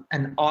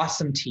an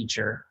awesome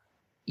teacher,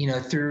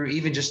 through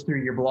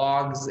your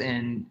blogs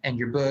and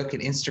your book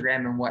and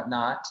Instagram and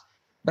whatnot.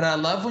 But I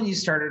love when you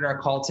started our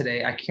call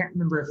today. I can't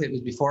remember if it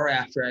was before or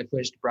after I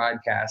pushed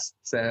broadcast.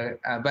 So,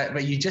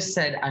 but you just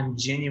said, I'm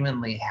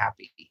genuinely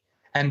happy.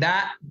 And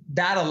that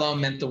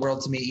alone meant the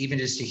world to me, even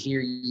just to hear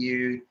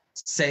you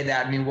say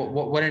that. I mean,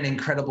 what an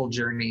incredible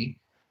journey,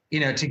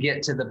 to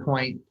get to the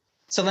point.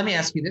 So let me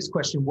ask you this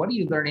question. What are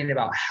you learning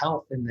about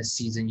health in this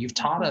season? You've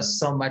taught us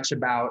so much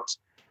about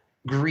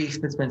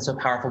grief that's been so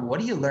powerful. What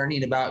are you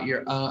learning about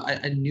your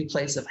a new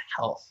place of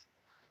health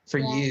for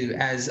you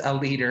as a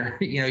leader?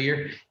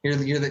 You're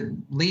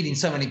leading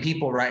so many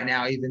people right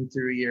now, even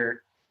through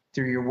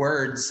your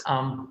words.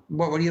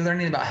 What are you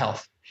learning about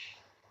health?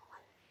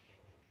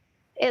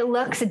 It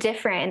looks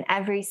different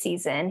every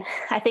season.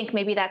 I think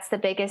maybe that's the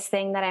biggest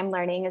thing that I'm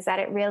learning, is that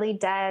it really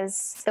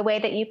does, the way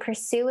that you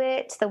pursue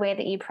it, the way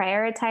that you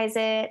prioritize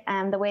it,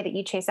 the way that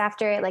you chase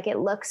after it, like it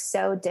looks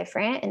so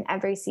different in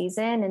every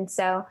season. And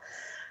so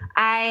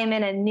I'm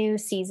in a new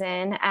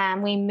season.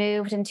 We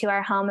moved into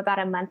our home about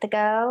a month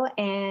ago,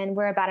 and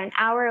we're about an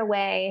hour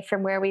away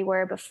from where we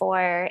were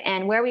before.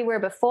 And where we were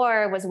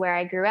before was where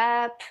I grew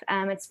up.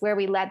 It's where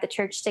we led the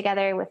church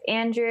together with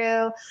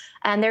Andrew.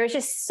 There was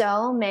just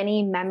so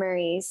many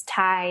memories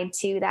tied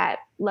to that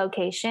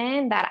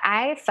location that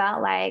I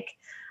felt like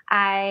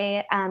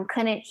I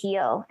couldn't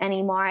heal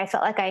anymore. I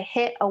felt like I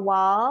hit a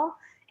wall.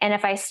 And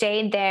if I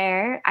stayed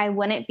there, I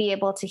wouldn't be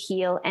able to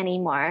heal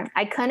anymore.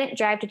 I couldn't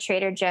drive to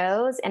Trader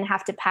Joe's and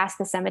have to pass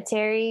the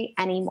cemetery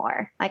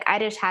anymore. Like I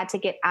just had to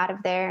get out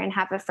of there and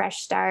have a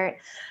fresh start,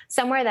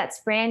 somewhere that's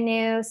brand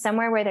new,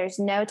 somewhere where there's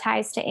no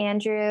ties to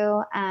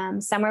Andrew,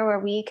 somewhere where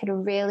we could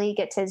really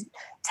get to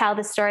tell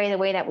the story the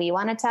way that we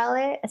want to tell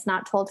it. It's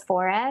not told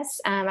for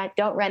us. I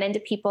don't run into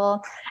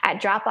people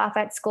at drop off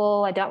at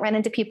school. I don't run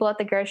into people at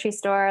the grocery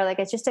store. Like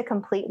it's just a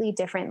completely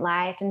different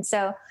life. And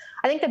so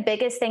I think the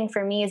biggest thing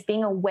for me is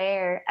being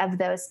aware of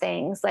those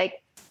things,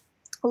 like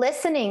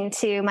listening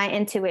to my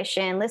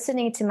intuition,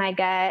 listening to my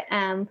gut,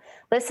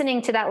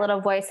 listening to that little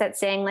voice that's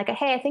saying like,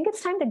 hey, I think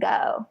it's time to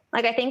go.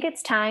 Like, I think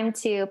it's time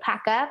to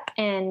pack up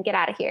and get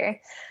out of here.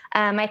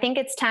 I think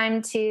it's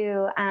time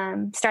to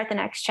start the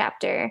next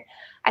chapter.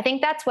 I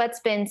think that's what's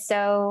been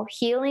so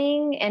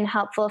healing and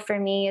helpful for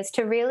me, is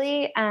to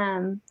really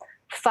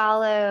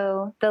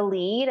follow the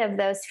lead of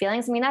those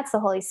feelings. I mean, that's the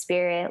Holy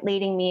Spirit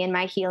leading me in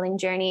my healing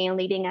journey and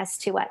leading us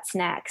to what's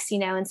next,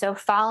 and so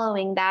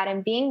following that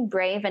and being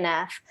brave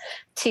enough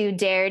to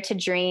dare to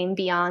dream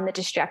beyond the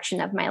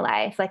destruction of my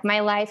life. Like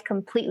my life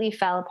completely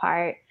fell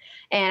apart,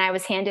 and I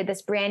was handed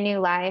this brand new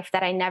life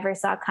that I never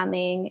saw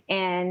coming.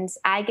 And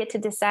I get to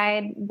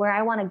decide where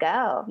I want to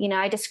go.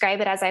 I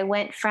describe it as I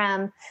went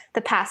from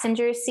the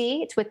passenger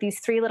seat with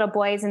these 3 little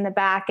boys in the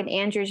back and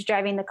Andrew's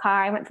driving the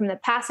car. I went from the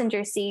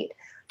passenger seat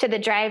to the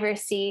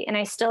driver's seat, and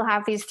I still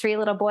have these 3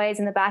 little boys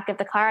in the back of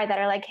the car that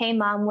are like, hey,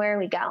 Mom, where are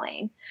we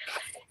going?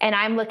 And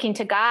I'm looking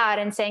to God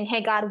and saying,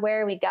 hey, God,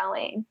 where are we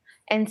going?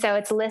 And so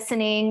it's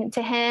listening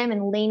to him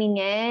and leaning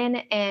in.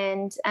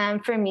 And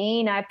for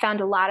me, I've found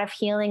a lot of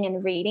healing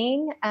in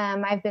reading.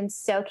 I've been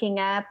soaking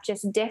up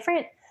just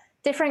different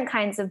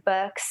kinds of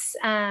books.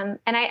 And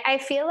I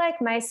feel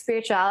like my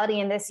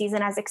spirituality in this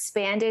season has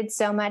expanded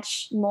so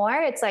much more.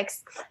 It's like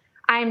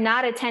I'm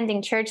not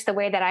attending church the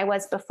way that I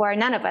was before.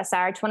 None of us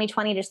are.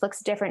 2020 just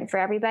looks different for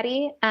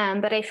everybody.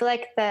 But I feel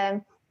like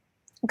the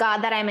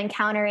God that I'm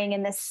encountering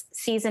in this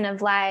season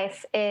of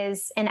life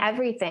is in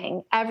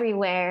everything,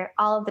 everywhere,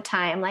 all of the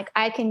time. Like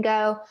I can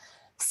go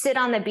sit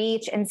on the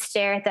beach and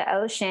stare at the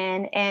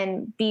ocean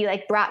and be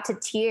like brought to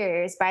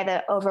tears by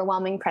the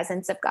overwhelming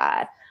presence of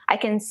God. I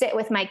can sit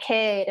with my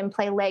kid and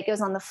play Legos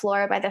on the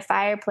floor by the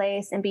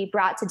fireplace and be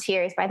brought to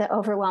tears by the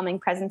overwhelming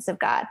presence of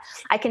God.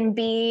 I can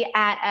be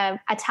at an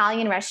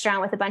Italian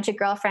restaurant with a bunch of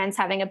girlfriends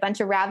having a bunch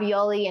of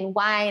ravioli and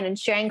wine and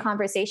sharing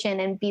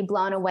conversation and be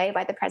blown away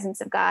by the presence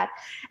of God.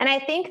 And I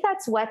think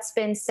that's what's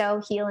been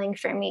so healing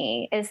for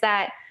me, is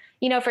that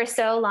for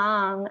so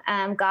long,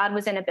 God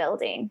was in a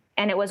building,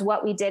 and it was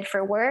what we did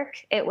for work.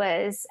 It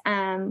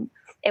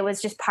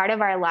was just part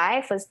of our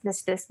life, was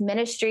this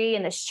ministry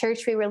and this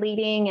church we were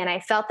leading. And I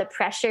felt the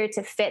pressure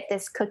to fit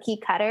this cookie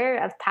cutter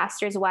of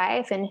pastor's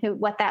wife and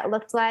what that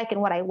looked like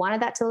and what I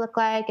wanted that to look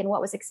like and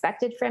what was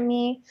expected from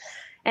me.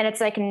 And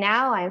it's like,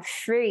 now I'm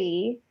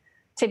free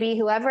to be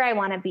whoever I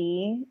want to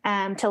be,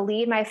 to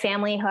lead my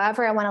family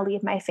however I want to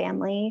lead my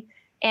family.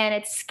 And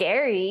it's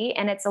scary,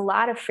 and it's a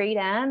lot of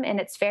freedom, and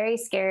it's very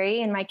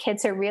scary. And my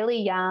kids are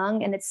really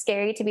young, and it's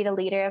scary to be the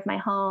leader of my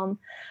home.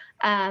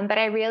 But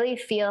I really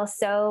feel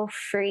so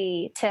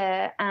free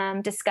to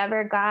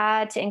discover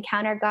God, to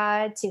encounter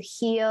God, to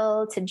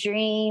heal, to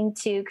dream,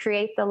 to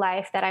create the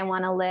life that I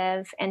want to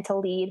live, and to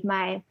lead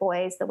my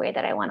boys the way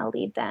that I want to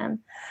lead them.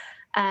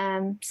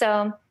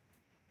 So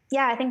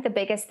yeah, I think the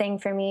biggest thing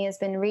for me has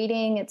been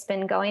reading. It's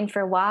been going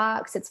for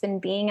walks. It's been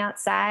being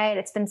outside.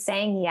 It's been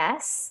saying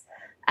yes.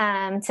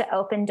 to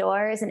open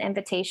doors and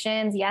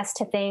invitations. Yes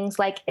to things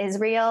like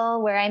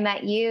Israel, where I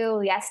met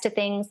you. Yes to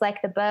things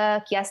like the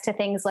book. Yes to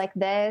things like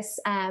this,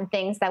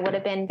 things that would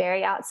have been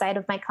very outside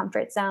of my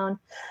comfort zone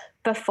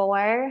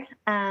before.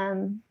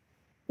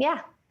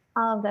 Yeah,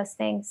 all of those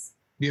things.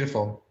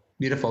 Beautiful,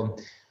 beautiful.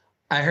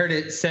 I heard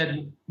it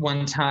said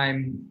one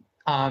time,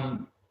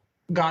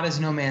 God is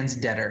no man's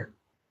debtor.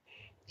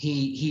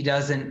 He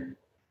doesn't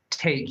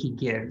take, he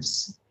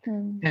gives.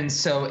 And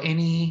so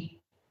any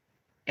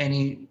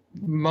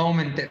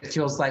moment that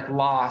feels like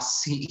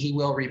loss, he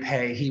will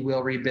repay, he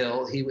will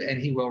rebuild,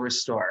 he will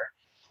restore.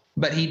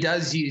 But he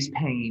does use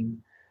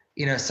pain,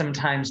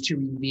 sometimes to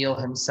reveal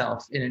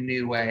himself in a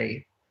new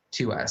way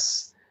to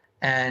us.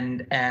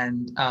 And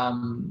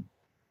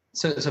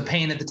so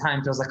pain at the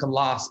time feels like a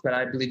loss, but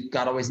I believe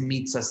God always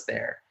meets us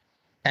there.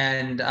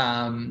 And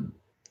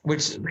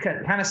which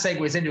kind of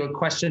segues into a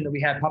question that we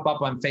had pop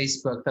up on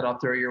Facebook that I'll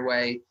throw your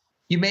way.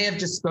 You may have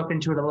just spoken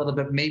to it a little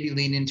bit, maybe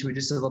lean into it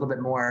just a little bit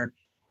more.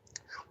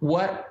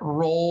 What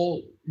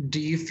role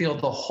do you feel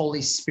the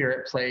Holy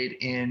Spirit played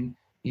in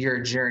your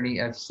journey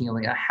of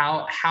healing?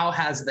 How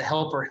has the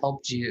Helper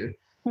helped you,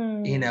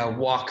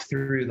 walk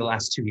through the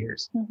last 2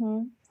 years?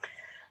 Mm-hmm.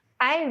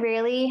 I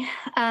really,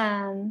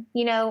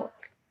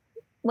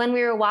 when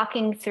we were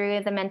walking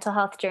through the mental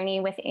health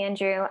journey with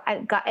Andrew,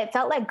 it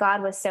felt like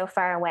God was so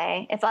far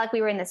away. It felt like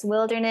we were in this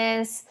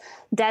wilderness,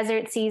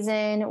 desert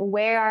season.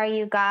 Where are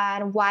you,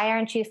 God? Why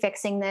aren't you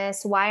fixing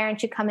this? Why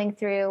aren't you coming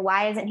through?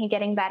 Why isn't he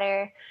getting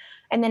better?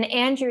 And then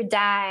Andrew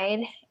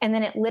died. And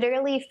then it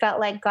literally felt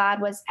like God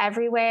was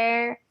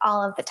everywhere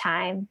all of the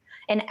time.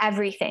 And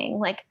everything,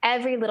 like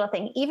every little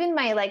thing, even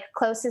my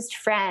closest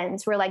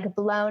friends were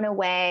blown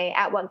away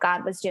at what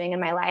God was doing in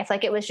my life.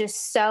 Like it was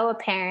just so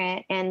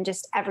apparent and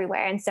just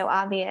everywhere and so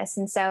obvious.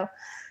 And so,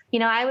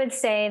 I would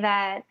say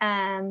that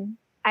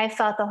I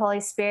felt the Holy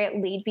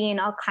Spirit lead me in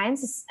all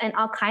kinds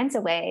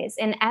of ways,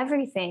 in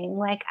everything.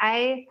 Like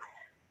my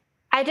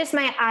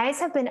eyes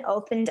have been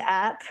opened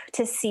up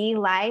to see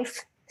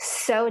life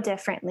so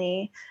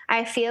differently.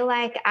 I feel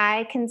like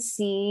I can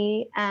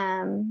see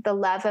the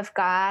love of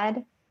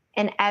God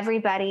in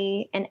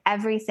everybody, in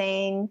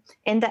everything,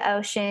 in the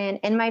ocean,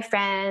 in my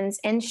friends,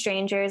 in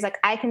strangers. Like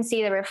I can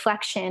see the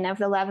reflection of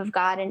the love of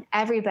God in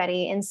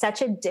everybody in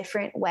such a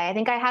different way. I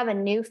think I have a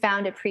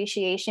newfound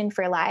appreciation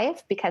for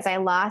life because I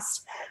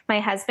lost my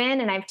husband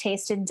and I've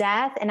tasted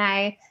death,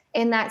 and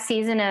in that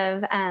season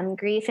of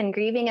grief and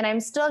grieving, and I'm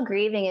still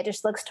grieving. It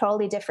just looks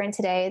totally different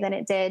today than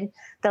it did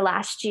the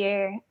last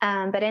year.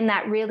 But in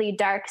that really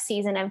dark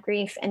season of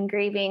grief and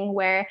grieving,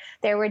 where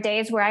there were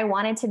days where I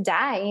wanted to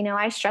die,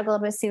 I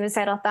struggled with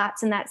suicidal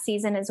thoughts in that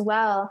season as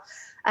well.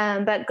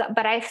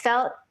 But I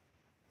felt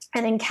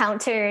and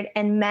encountered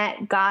and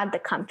met God, the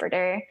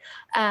Comforter.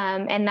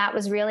 And that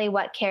was really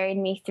what carried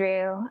me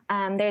through.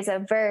 There's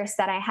a verse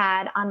that I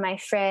had on my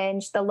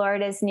fridge: the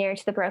Lord is near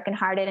to the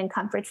brokenhearted and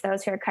comforts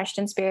those who are crushed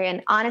in spirit.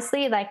 And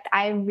honestly,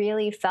 I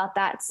really felt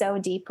that so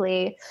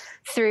deeply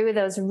through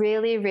those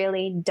really,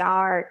 really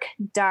dark,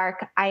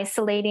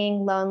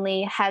 isolating,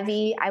 lonely,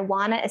 heavy, I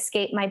want to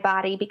escape my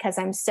body because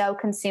I'm so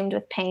consumed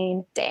with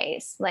pain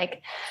days.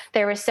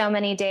 There were so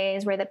many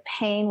days where the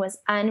pain was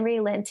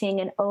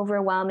unrelenting and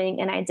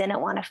overwhelming, and I didn't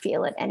want to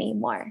feel it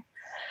anymore.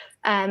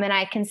 And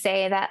I can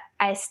say that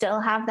I still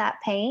have that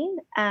pain,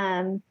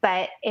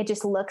 but it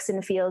just looks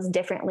and feels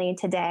differently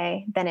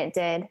today than it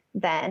did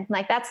then.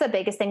 That's the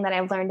biggest thing that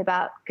I've learned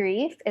about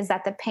grief, is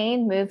that the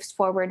pain moves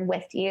forward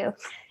with you.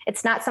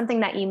 It's not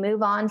something that you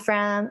move on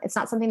from. It's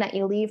not something that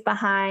you leave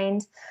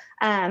behind.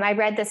 I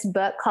read this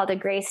book called A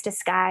Grace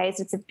Disguised.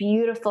 It's a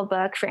beautiful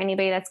book for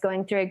anybody that's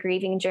going through a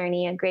grieving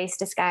journey, A Grace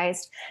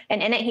Disguised.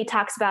 And in it, he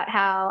talks about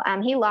how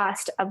he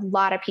lost a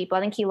lot of people.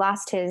 I think he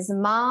lost his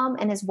mom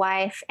and his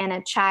wife and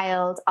a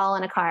child all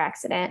in a car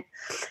accident.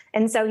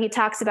 And so he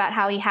talks about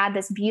how he had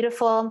this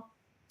beautiful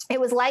it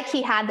was like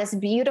he had this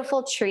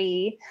beautiful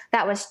tree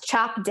that was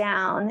chopped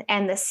down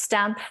and the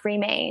stump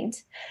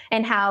remained,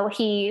 and how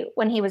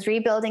when he was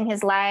rebuilding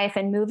his life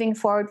and moving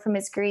forward from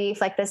his grief,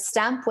 the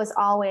stump was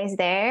always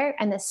there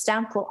and the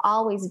stump will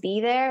always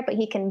be there, but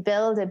he can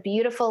build a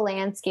beautiful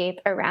landscape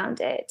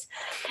around it.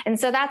 And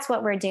so that's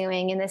what we're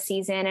doing in this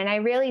season. And I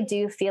really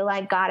do feel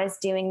like God is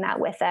doing that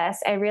with us.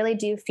 I really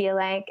do feel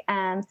like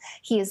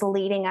he is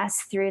leading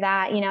us through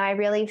that. I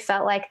really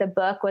felt like the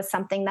book was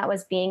something that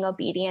was being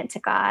obedient to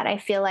God. I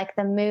feel like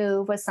the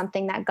move was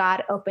something that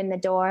God opened the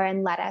door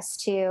and led us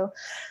to.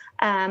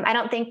 I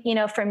don't think,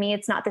 for me,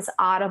 it's not this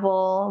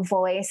audible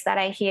voice that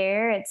I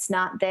hear. It's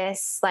not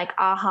this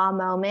aha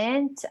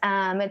moment.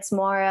 It's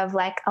more of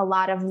a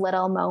lot of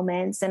little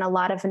moments and a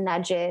lot of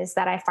nudges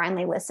that I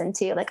finally listen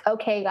to.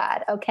 Okay,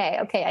 God,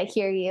 okay, I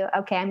hear you.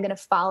 Okay, I'm going to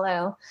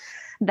follow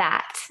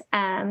that.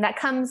 That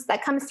comes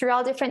through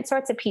all different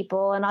sorts of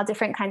people and all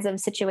different kinds of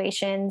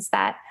situations,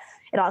 that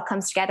it all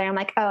comes together. I'm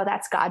like, oh,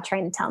 that's God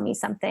trying to tell me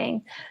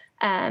something.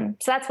 So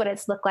that's what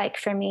it's looked like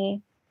for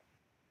me.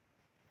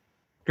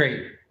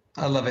 Great.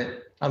 I love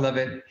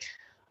it.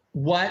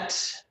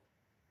 What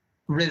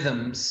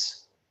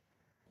rhythms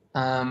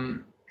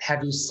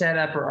have you set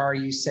up or are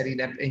you setting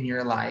up in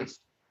your life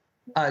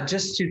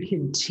just to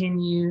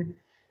continue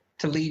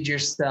to lead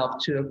yourself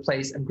to a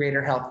place of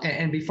greater health?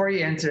 And before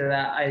you answer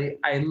that,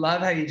 I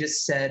love how you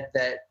just said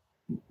that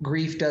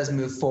grief does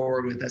move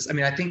forward with us. I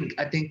mean, I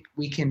think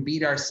we can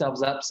beat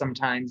ourselves up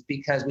sometimes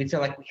because we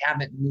feel like we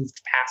haven't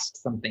moved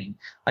past something.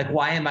 Like,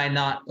 why am I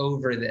not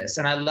over this?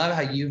 And I love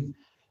how you've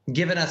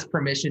given us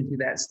permission through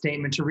that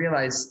statement to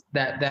realize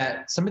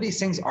that some of these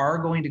things are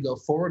going to go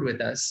forward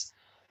with us.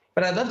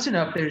 But I'd love to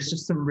know if there's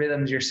just some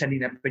rhythms you're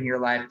setting up in your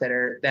life that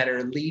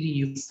are leading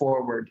you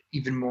forward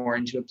even more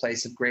into a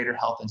place of greater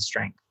health and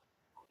strength.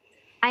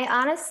 I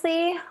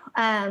honestly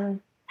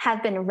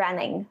have been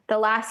running. The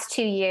last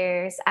 2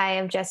 years, I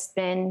have just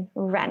been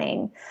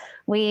running.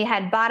 We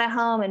had bought a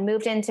home and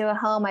moved into a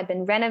home. I'd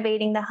been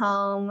renovating the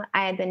home.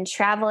 I had been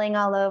traveling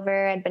all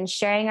over. I'd been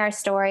sharing our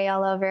story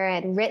all over. I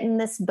had written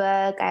this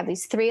book. I have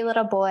these 3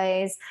 little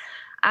boys.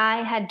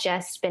 I had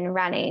just been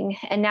running,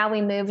 and now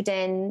we moved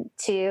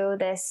into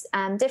this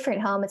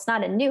different home. It's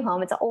not a new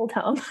home, it's an old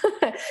home,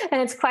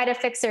 and it's quite a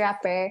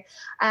fixer-upper.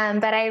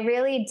 But I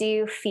really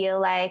do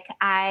feel like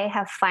I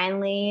have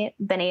finally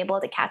been able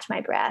to catch my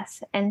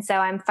breath. And so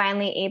I'm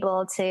finally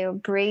able to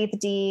breathe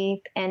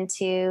deep and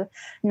to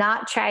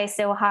not try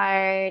so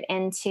hard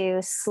and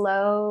to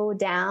slow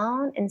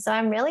down. And so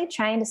I'm really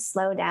trying to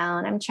slow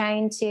down. I'm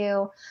trying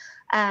to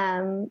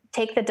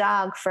take the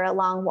dog for a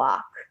long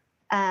walk.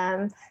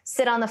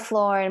 Sit on the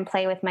floor and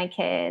play with my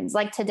kids.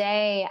 Like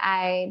today,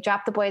 I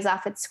dropped the boys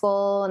off at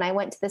school and I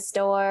went to the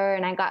store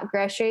and I got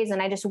groceries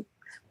and I just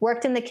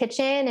worked in the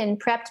kitchen and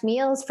prepped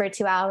meals for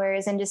 2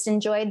 hours and just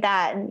enjoyed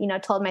that.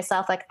 And, told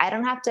myself, like, I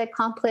don't have to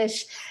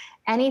accomplish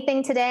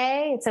anything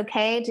today. It's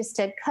okay just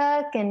to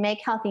cook and make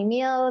healthy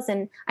meals.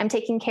 And I'm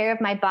taking care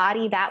of my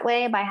body that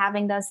way by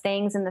having those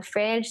things in the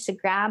fridge to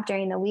grab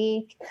during the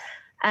week.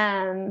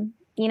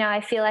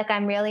 I feel like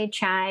I'm really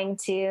trying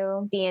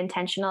to be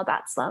intentional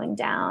about slowing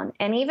down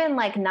and even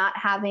like not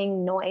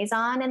having noise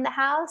on in the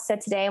house. So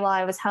today, while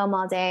I was home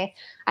all day,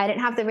 I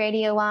didn't have the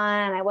radio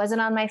on. I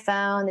wasn't on my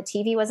phone. The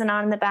TV wasn't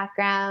on in the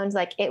background.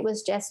 Like, it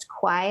was just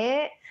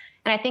quiet.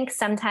 And I think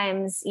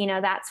sometimes,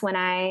 that's when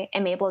I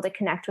am able to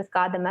connect with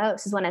God the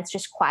most, is when it's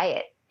just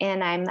quiet.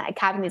 And I'm like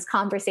having these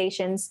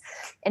conversations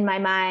in my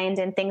mind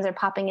and things are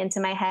popping into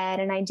my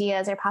head and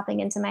ideas are popping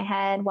into my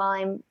head while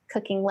I'm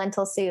cooking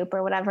lentil soup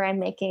or whatever I'm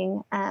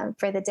making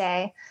for the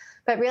day.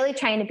 But really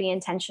trying to be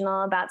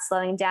intentional about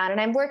slowing down.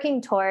 And I'm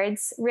working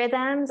towards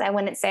rhythms. I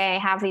wouldn't say I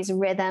have these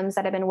rhythms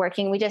that have been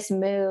working. We just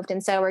moved.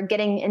 And so we're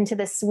getting into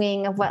the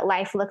swing of what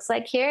life looks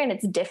like here. And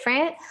it's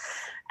different.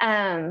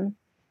 The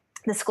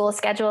school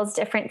schedule is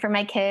different for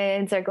my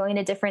kids. They're going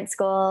to different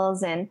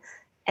schools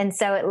and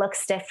so it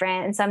looks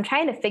different. And so I'm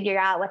trying to figure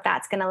out what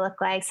that's going to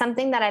look like.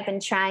 Something that I've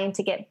been trying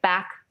to get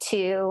back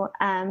to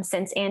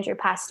since Andrew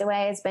passed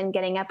away has been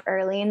getting up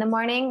early in the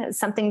morning. It's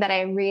something that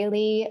I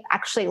really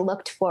actually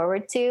looked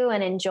forward to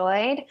and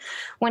enjoyed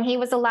when he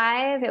was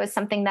alive. It was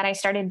something that I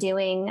started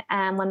doing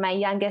when my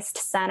youngest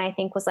son, I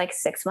think, was like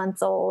 6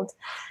 months old.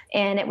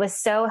 And it was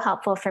so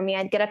helpful for me.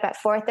 I'd get up at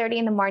 4:30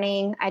 in the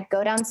morning. I'd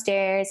go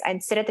downstairs.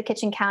 I'd sit at the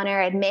kitchen counter.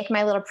 I'd make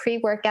my little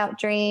pre-workout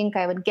drink.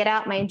 I would get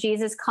out my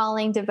Jesus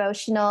Calling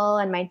devotional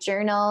and my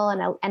journal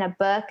and a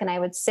book. And I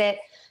would sit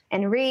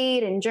and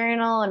read and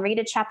journal and read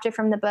a chapter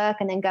from the book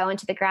and then go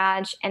into the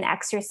garage and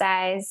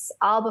exercise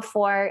all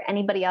before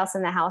anybody else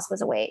in the house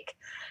was awake.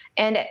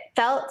 And it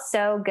felt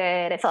so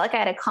good. It felt like I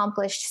had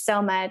accomplished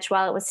so much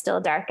while it was still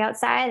dark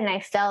outside. And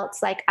I felt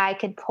like I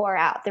could pour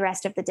out the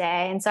rest of the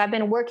day. And so I've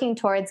been working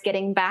towards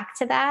getting back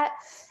to that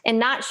and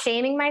not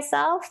shaming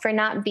myself for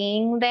not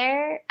being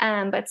there.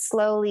 But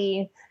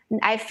slowly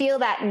I feel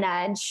that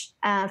nudge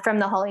from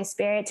the Holy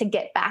Spirit to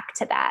get back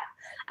to that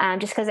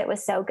just because it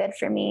was so good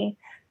for me.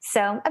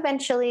 So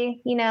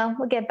eventually,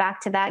 we'll get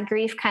back to that.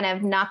 Grief kind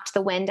of knocked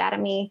the wind out of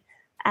me,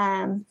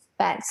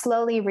 but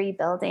slowly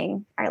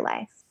rebuilding our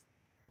life.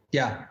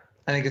 Yeah,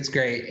 I think it's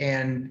great.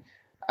 And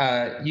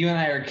you and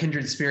I are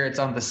kindred spirits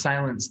on the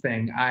silence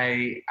thing.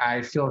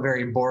 I feel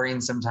very boring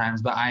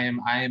sometimes, but I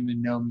am a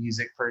no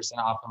music person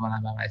often when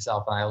I'm by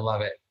myself, and I love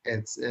it.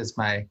 It's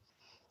my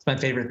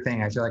favorite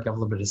thing. I feel like I have a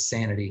little bit of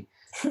sanity,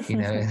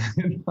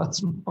 in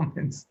those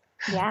moments.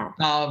 Yeah.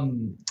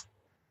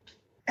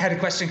 Had a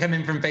question come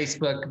in from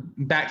Facebook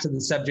back to the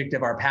subject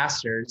of our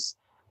pastors.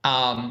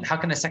 How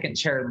can a second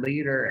chair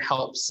leader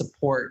help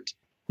support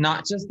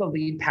not just the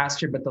lead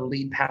pastor, but the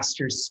lead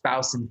pastor's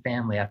spouse and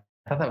family? I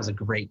thought that was a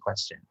great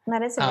question.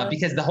 That is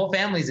because the whole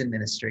family's in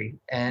ministry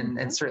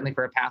and certainly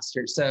for a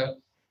pastor. So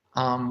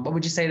what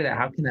would you say to that?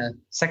 How can a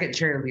second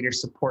chair leader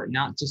support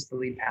not just the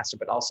lead pastor,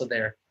 but also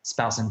their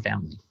spouse and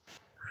family?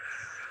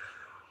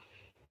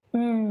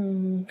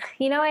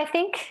 I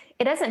think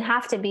it doesn't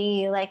have to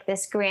be like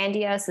this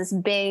grandiose, this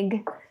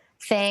big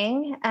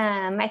thing.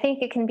 I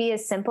think it can be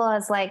as simple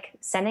as like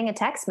sending a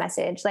text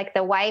message. Like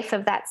the wife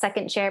of that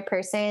second chair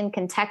person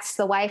can text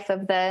the wife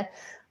of the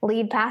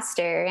lead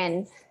pastor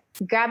and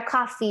grab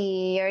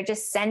coffee or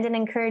just send an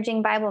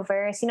encouraging Bible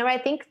verse. I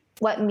think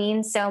what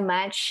means so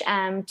much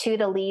to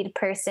the lead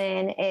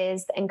person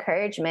is the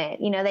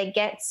encouragement. They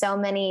get so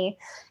many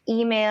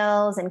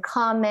emails and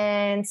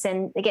comments,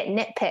 and they get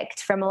nitpicked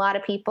from a lot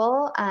of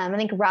people. I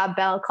think Rob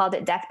Bell called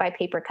it death by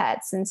paper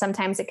cuts. And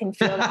sometimes it can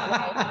feel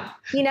that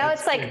way.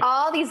 It's like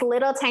all these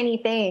little tiny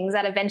things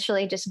that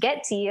eventually just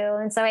get to you.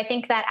 And so I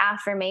think that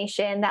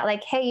affirmation that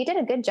like, hey, you did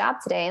a good job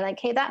today. Like,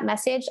 hey, that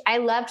message, I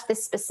loved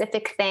this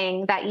specific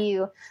thing that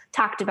you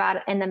talked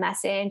about in the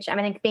message. I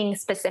think being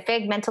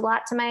specific meant a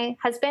lot to my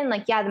husband.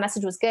 Like, yeah, the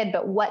message was good,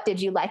 but what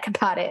did you like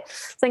about it?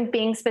 It's like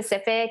being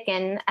specific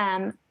and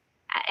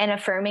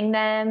affirming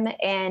them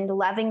and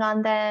loving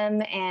on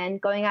them and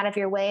going out of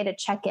your way to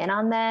check in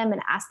on them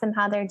and ask them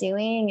how they're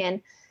doing.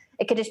 And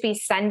it could just be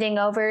sending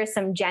over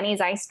some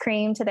Jenny's ice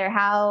cream to their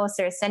house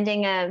or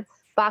sending a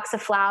box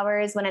of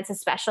flowers when it's a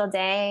special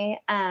day.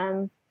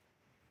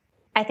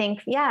 I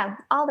think, yeah,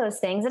 all those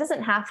things. It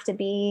doesn't have to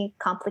be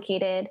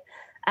complicated.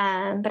 But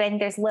I think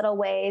there's little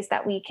ways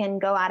that we can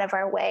go out of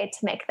our way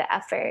to make the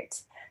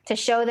effort to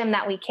show them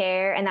that we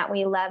care and that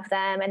we love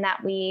them and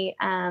that we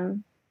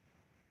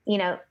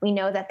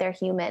know that they're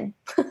human.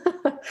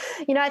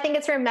 I think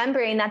it's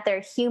remembering that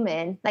they're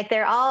human. Like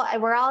we're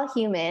all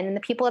human, and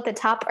the people at the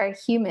top are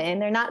human.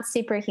 They're not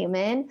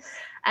superhuman.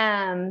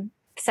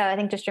 So I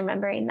think just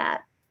remembering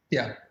that.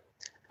 Yeah.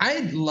 I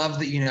love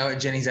that you know what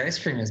Jenny's ice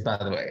cream is, by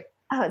the way.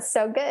 Oh, it's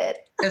so good.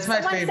 It's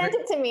my favorite. Someone sent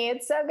it to me.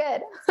 It's so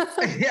good.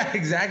 Yeah,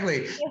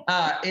 exactly.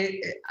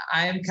 I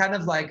am kind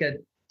of like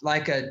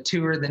a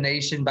tour the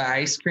nation by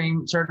ice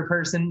cream sort of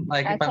person.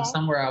 Like if I'm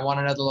somewhere, I want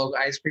to know the local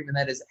ice cream, and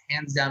that is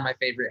hands down my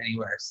favorite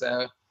anywhere.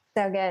 So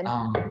good.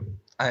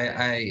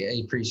 I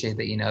appreciate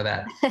that you know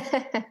that.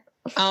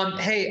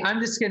 Hey,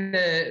 I'm just going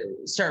to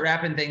start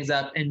wrapping things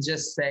up and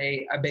just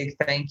say a big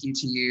thank you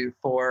to you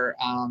for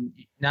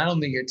not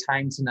only your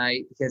time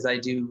tonight, because I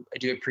do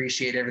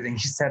appreciate everything you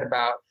said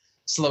about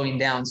slowing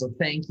down. So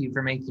thank you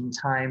for making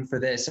time for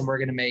this. And we're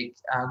going to make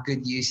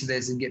good use of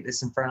this and get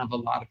this in front of a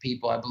lot of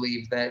people. I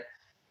believe that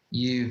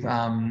you've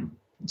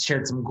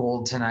shared some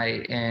gold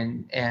tonight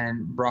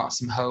and brought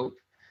some hope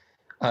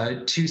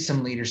to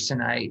some leaders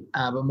tonight.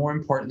 But more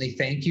importantly,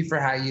 thank you for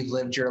how you've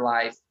lived your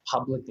life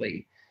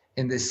publicly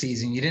in this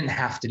season. You didn't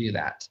have to do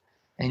that,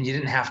 and you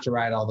didn't have to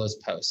write all those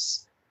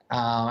posts.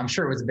 I'm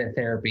sure it was a bit of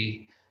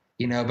therapy,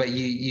 but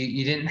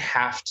you didn't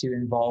have to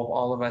involve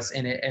all of us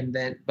in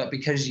it. But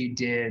because you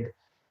did,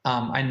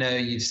 I know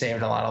you've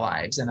saved a lot of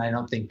lives, and I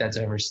don't think that's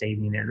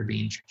overstating it or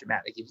being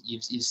dramatic.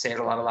 You've saved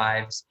a lot of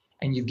lives,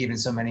 and you've given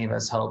so many of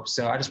us hope.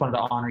 So I just wanted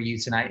to honor you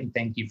tonight and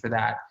thank you for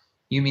that.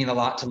 You mean a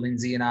lot to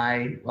Lindsay and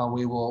I.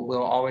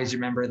 We'll always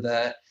remember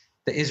the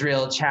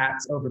Israel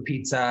chats over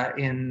pizza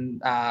in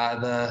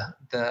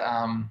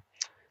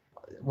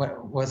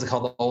what was it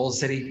called? The Old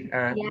City?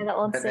 The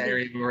Old City.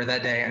 Area we were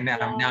that day. And now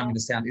I'm going to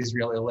sound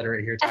Israel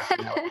illiterate here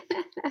talking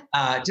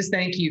about. Just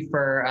thank you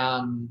for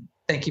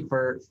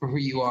who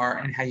you are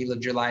and how you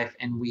lived your life.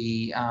 And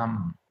we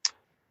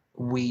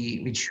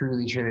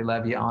truly, truly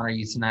love you, honor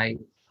you tonight.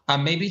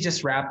 Maybe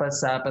just wrap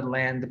us up and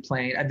land the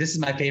plane. This is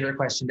my favorite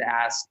question to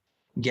ask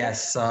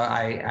guests. So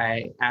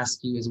I ask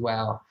you as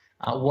well.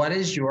 What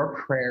is your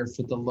prayer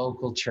for the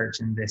local church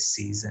in this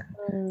season?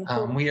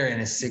 We are in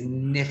a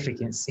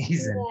significant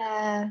season.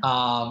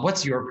 Yeah.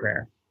 What's your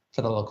prayer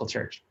for the local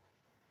church?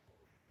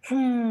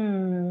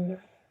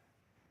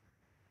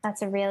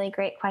 That's a really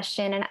great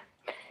question. And,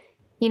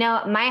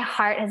 my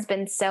heart has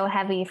been so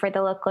heavy for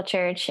the local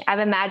church. I've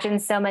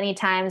imagined so many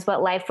times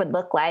what life would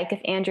look like if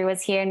Andrew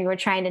was here and we were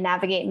trying to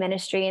navigate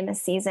ministry in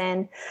this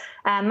season.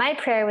 My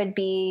prayer would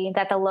be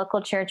that the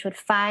local church would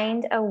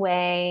find a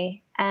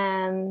way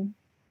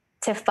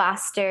to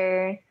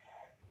foster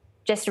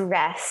just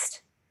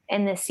rest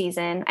in this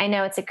season. I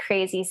know it's a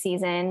crazy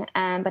season,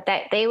 but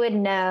that they would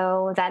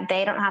know that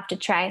they don't have to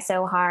try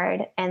so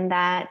hard, and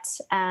that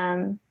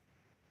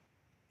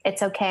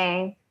it's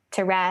okay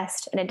to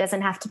rest, and it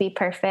doesn't have to be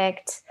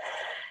perfect.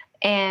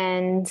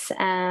 And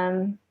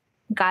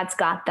God's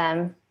got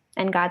them,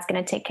 and God's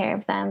going to take care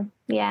of them.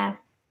 Yeah.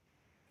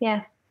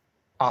 Yeah.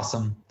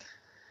 Awesome.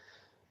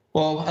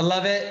 Well, I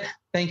love it.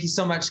 Thank you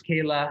so much,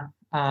 Kayla.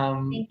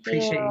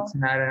 Appreciate you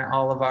tonight, and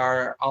all of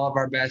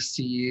our best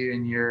to you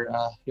and your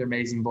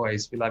amazing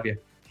boys. We love you.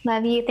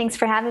 Love you. Thanks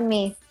for having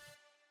me.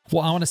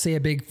 Well, I want to say a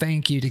big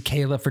thank you to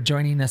Kayla for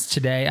joining us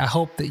today. I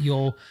hope that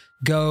you'll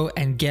go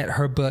and get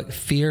her book,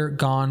 Fear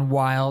Gone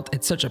Wild.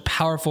 It's such a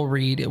powerful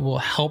read. It will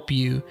help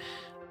you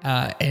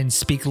and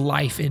speak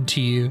life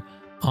into you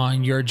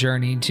on your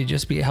journey to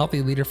just be a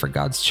healthy leader for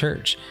God's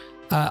church.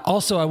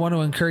 Also, I want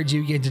to encourage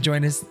you again to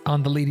join us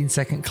on the Leading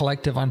Second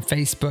Collective on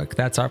Facebook.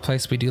 That's our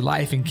place. We do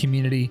life and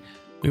community.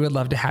 We would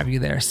love to have you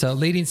there. So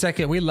Leading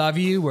Second, we love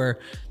you. We're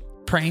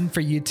praying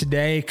for you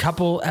today. A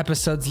couple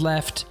episodes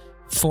left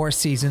for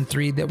season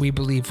 3 that we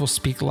believe will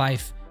speak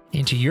life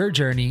into your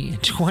journey in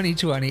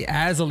 2020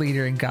 as a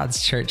leader in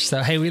God's church.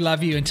 So, hey, we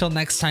love you. Until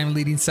next time,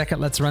 Leading Second,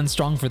 let's run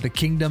strong for the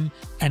kingdom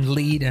and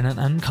lead in an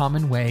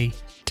uncommon way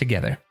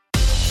together.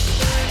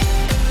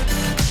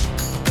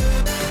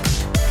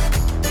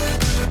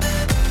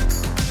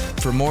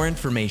 For more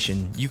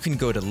information, you can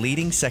go to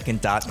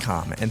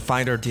leadingsecond.com and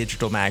find our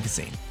digital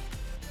magazine.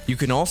 You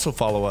can also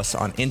follow us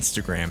on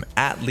Instagram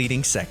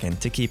 @LeadingSecond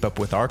to keep up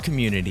with our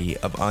community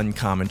of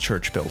uncommon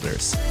church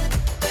builders.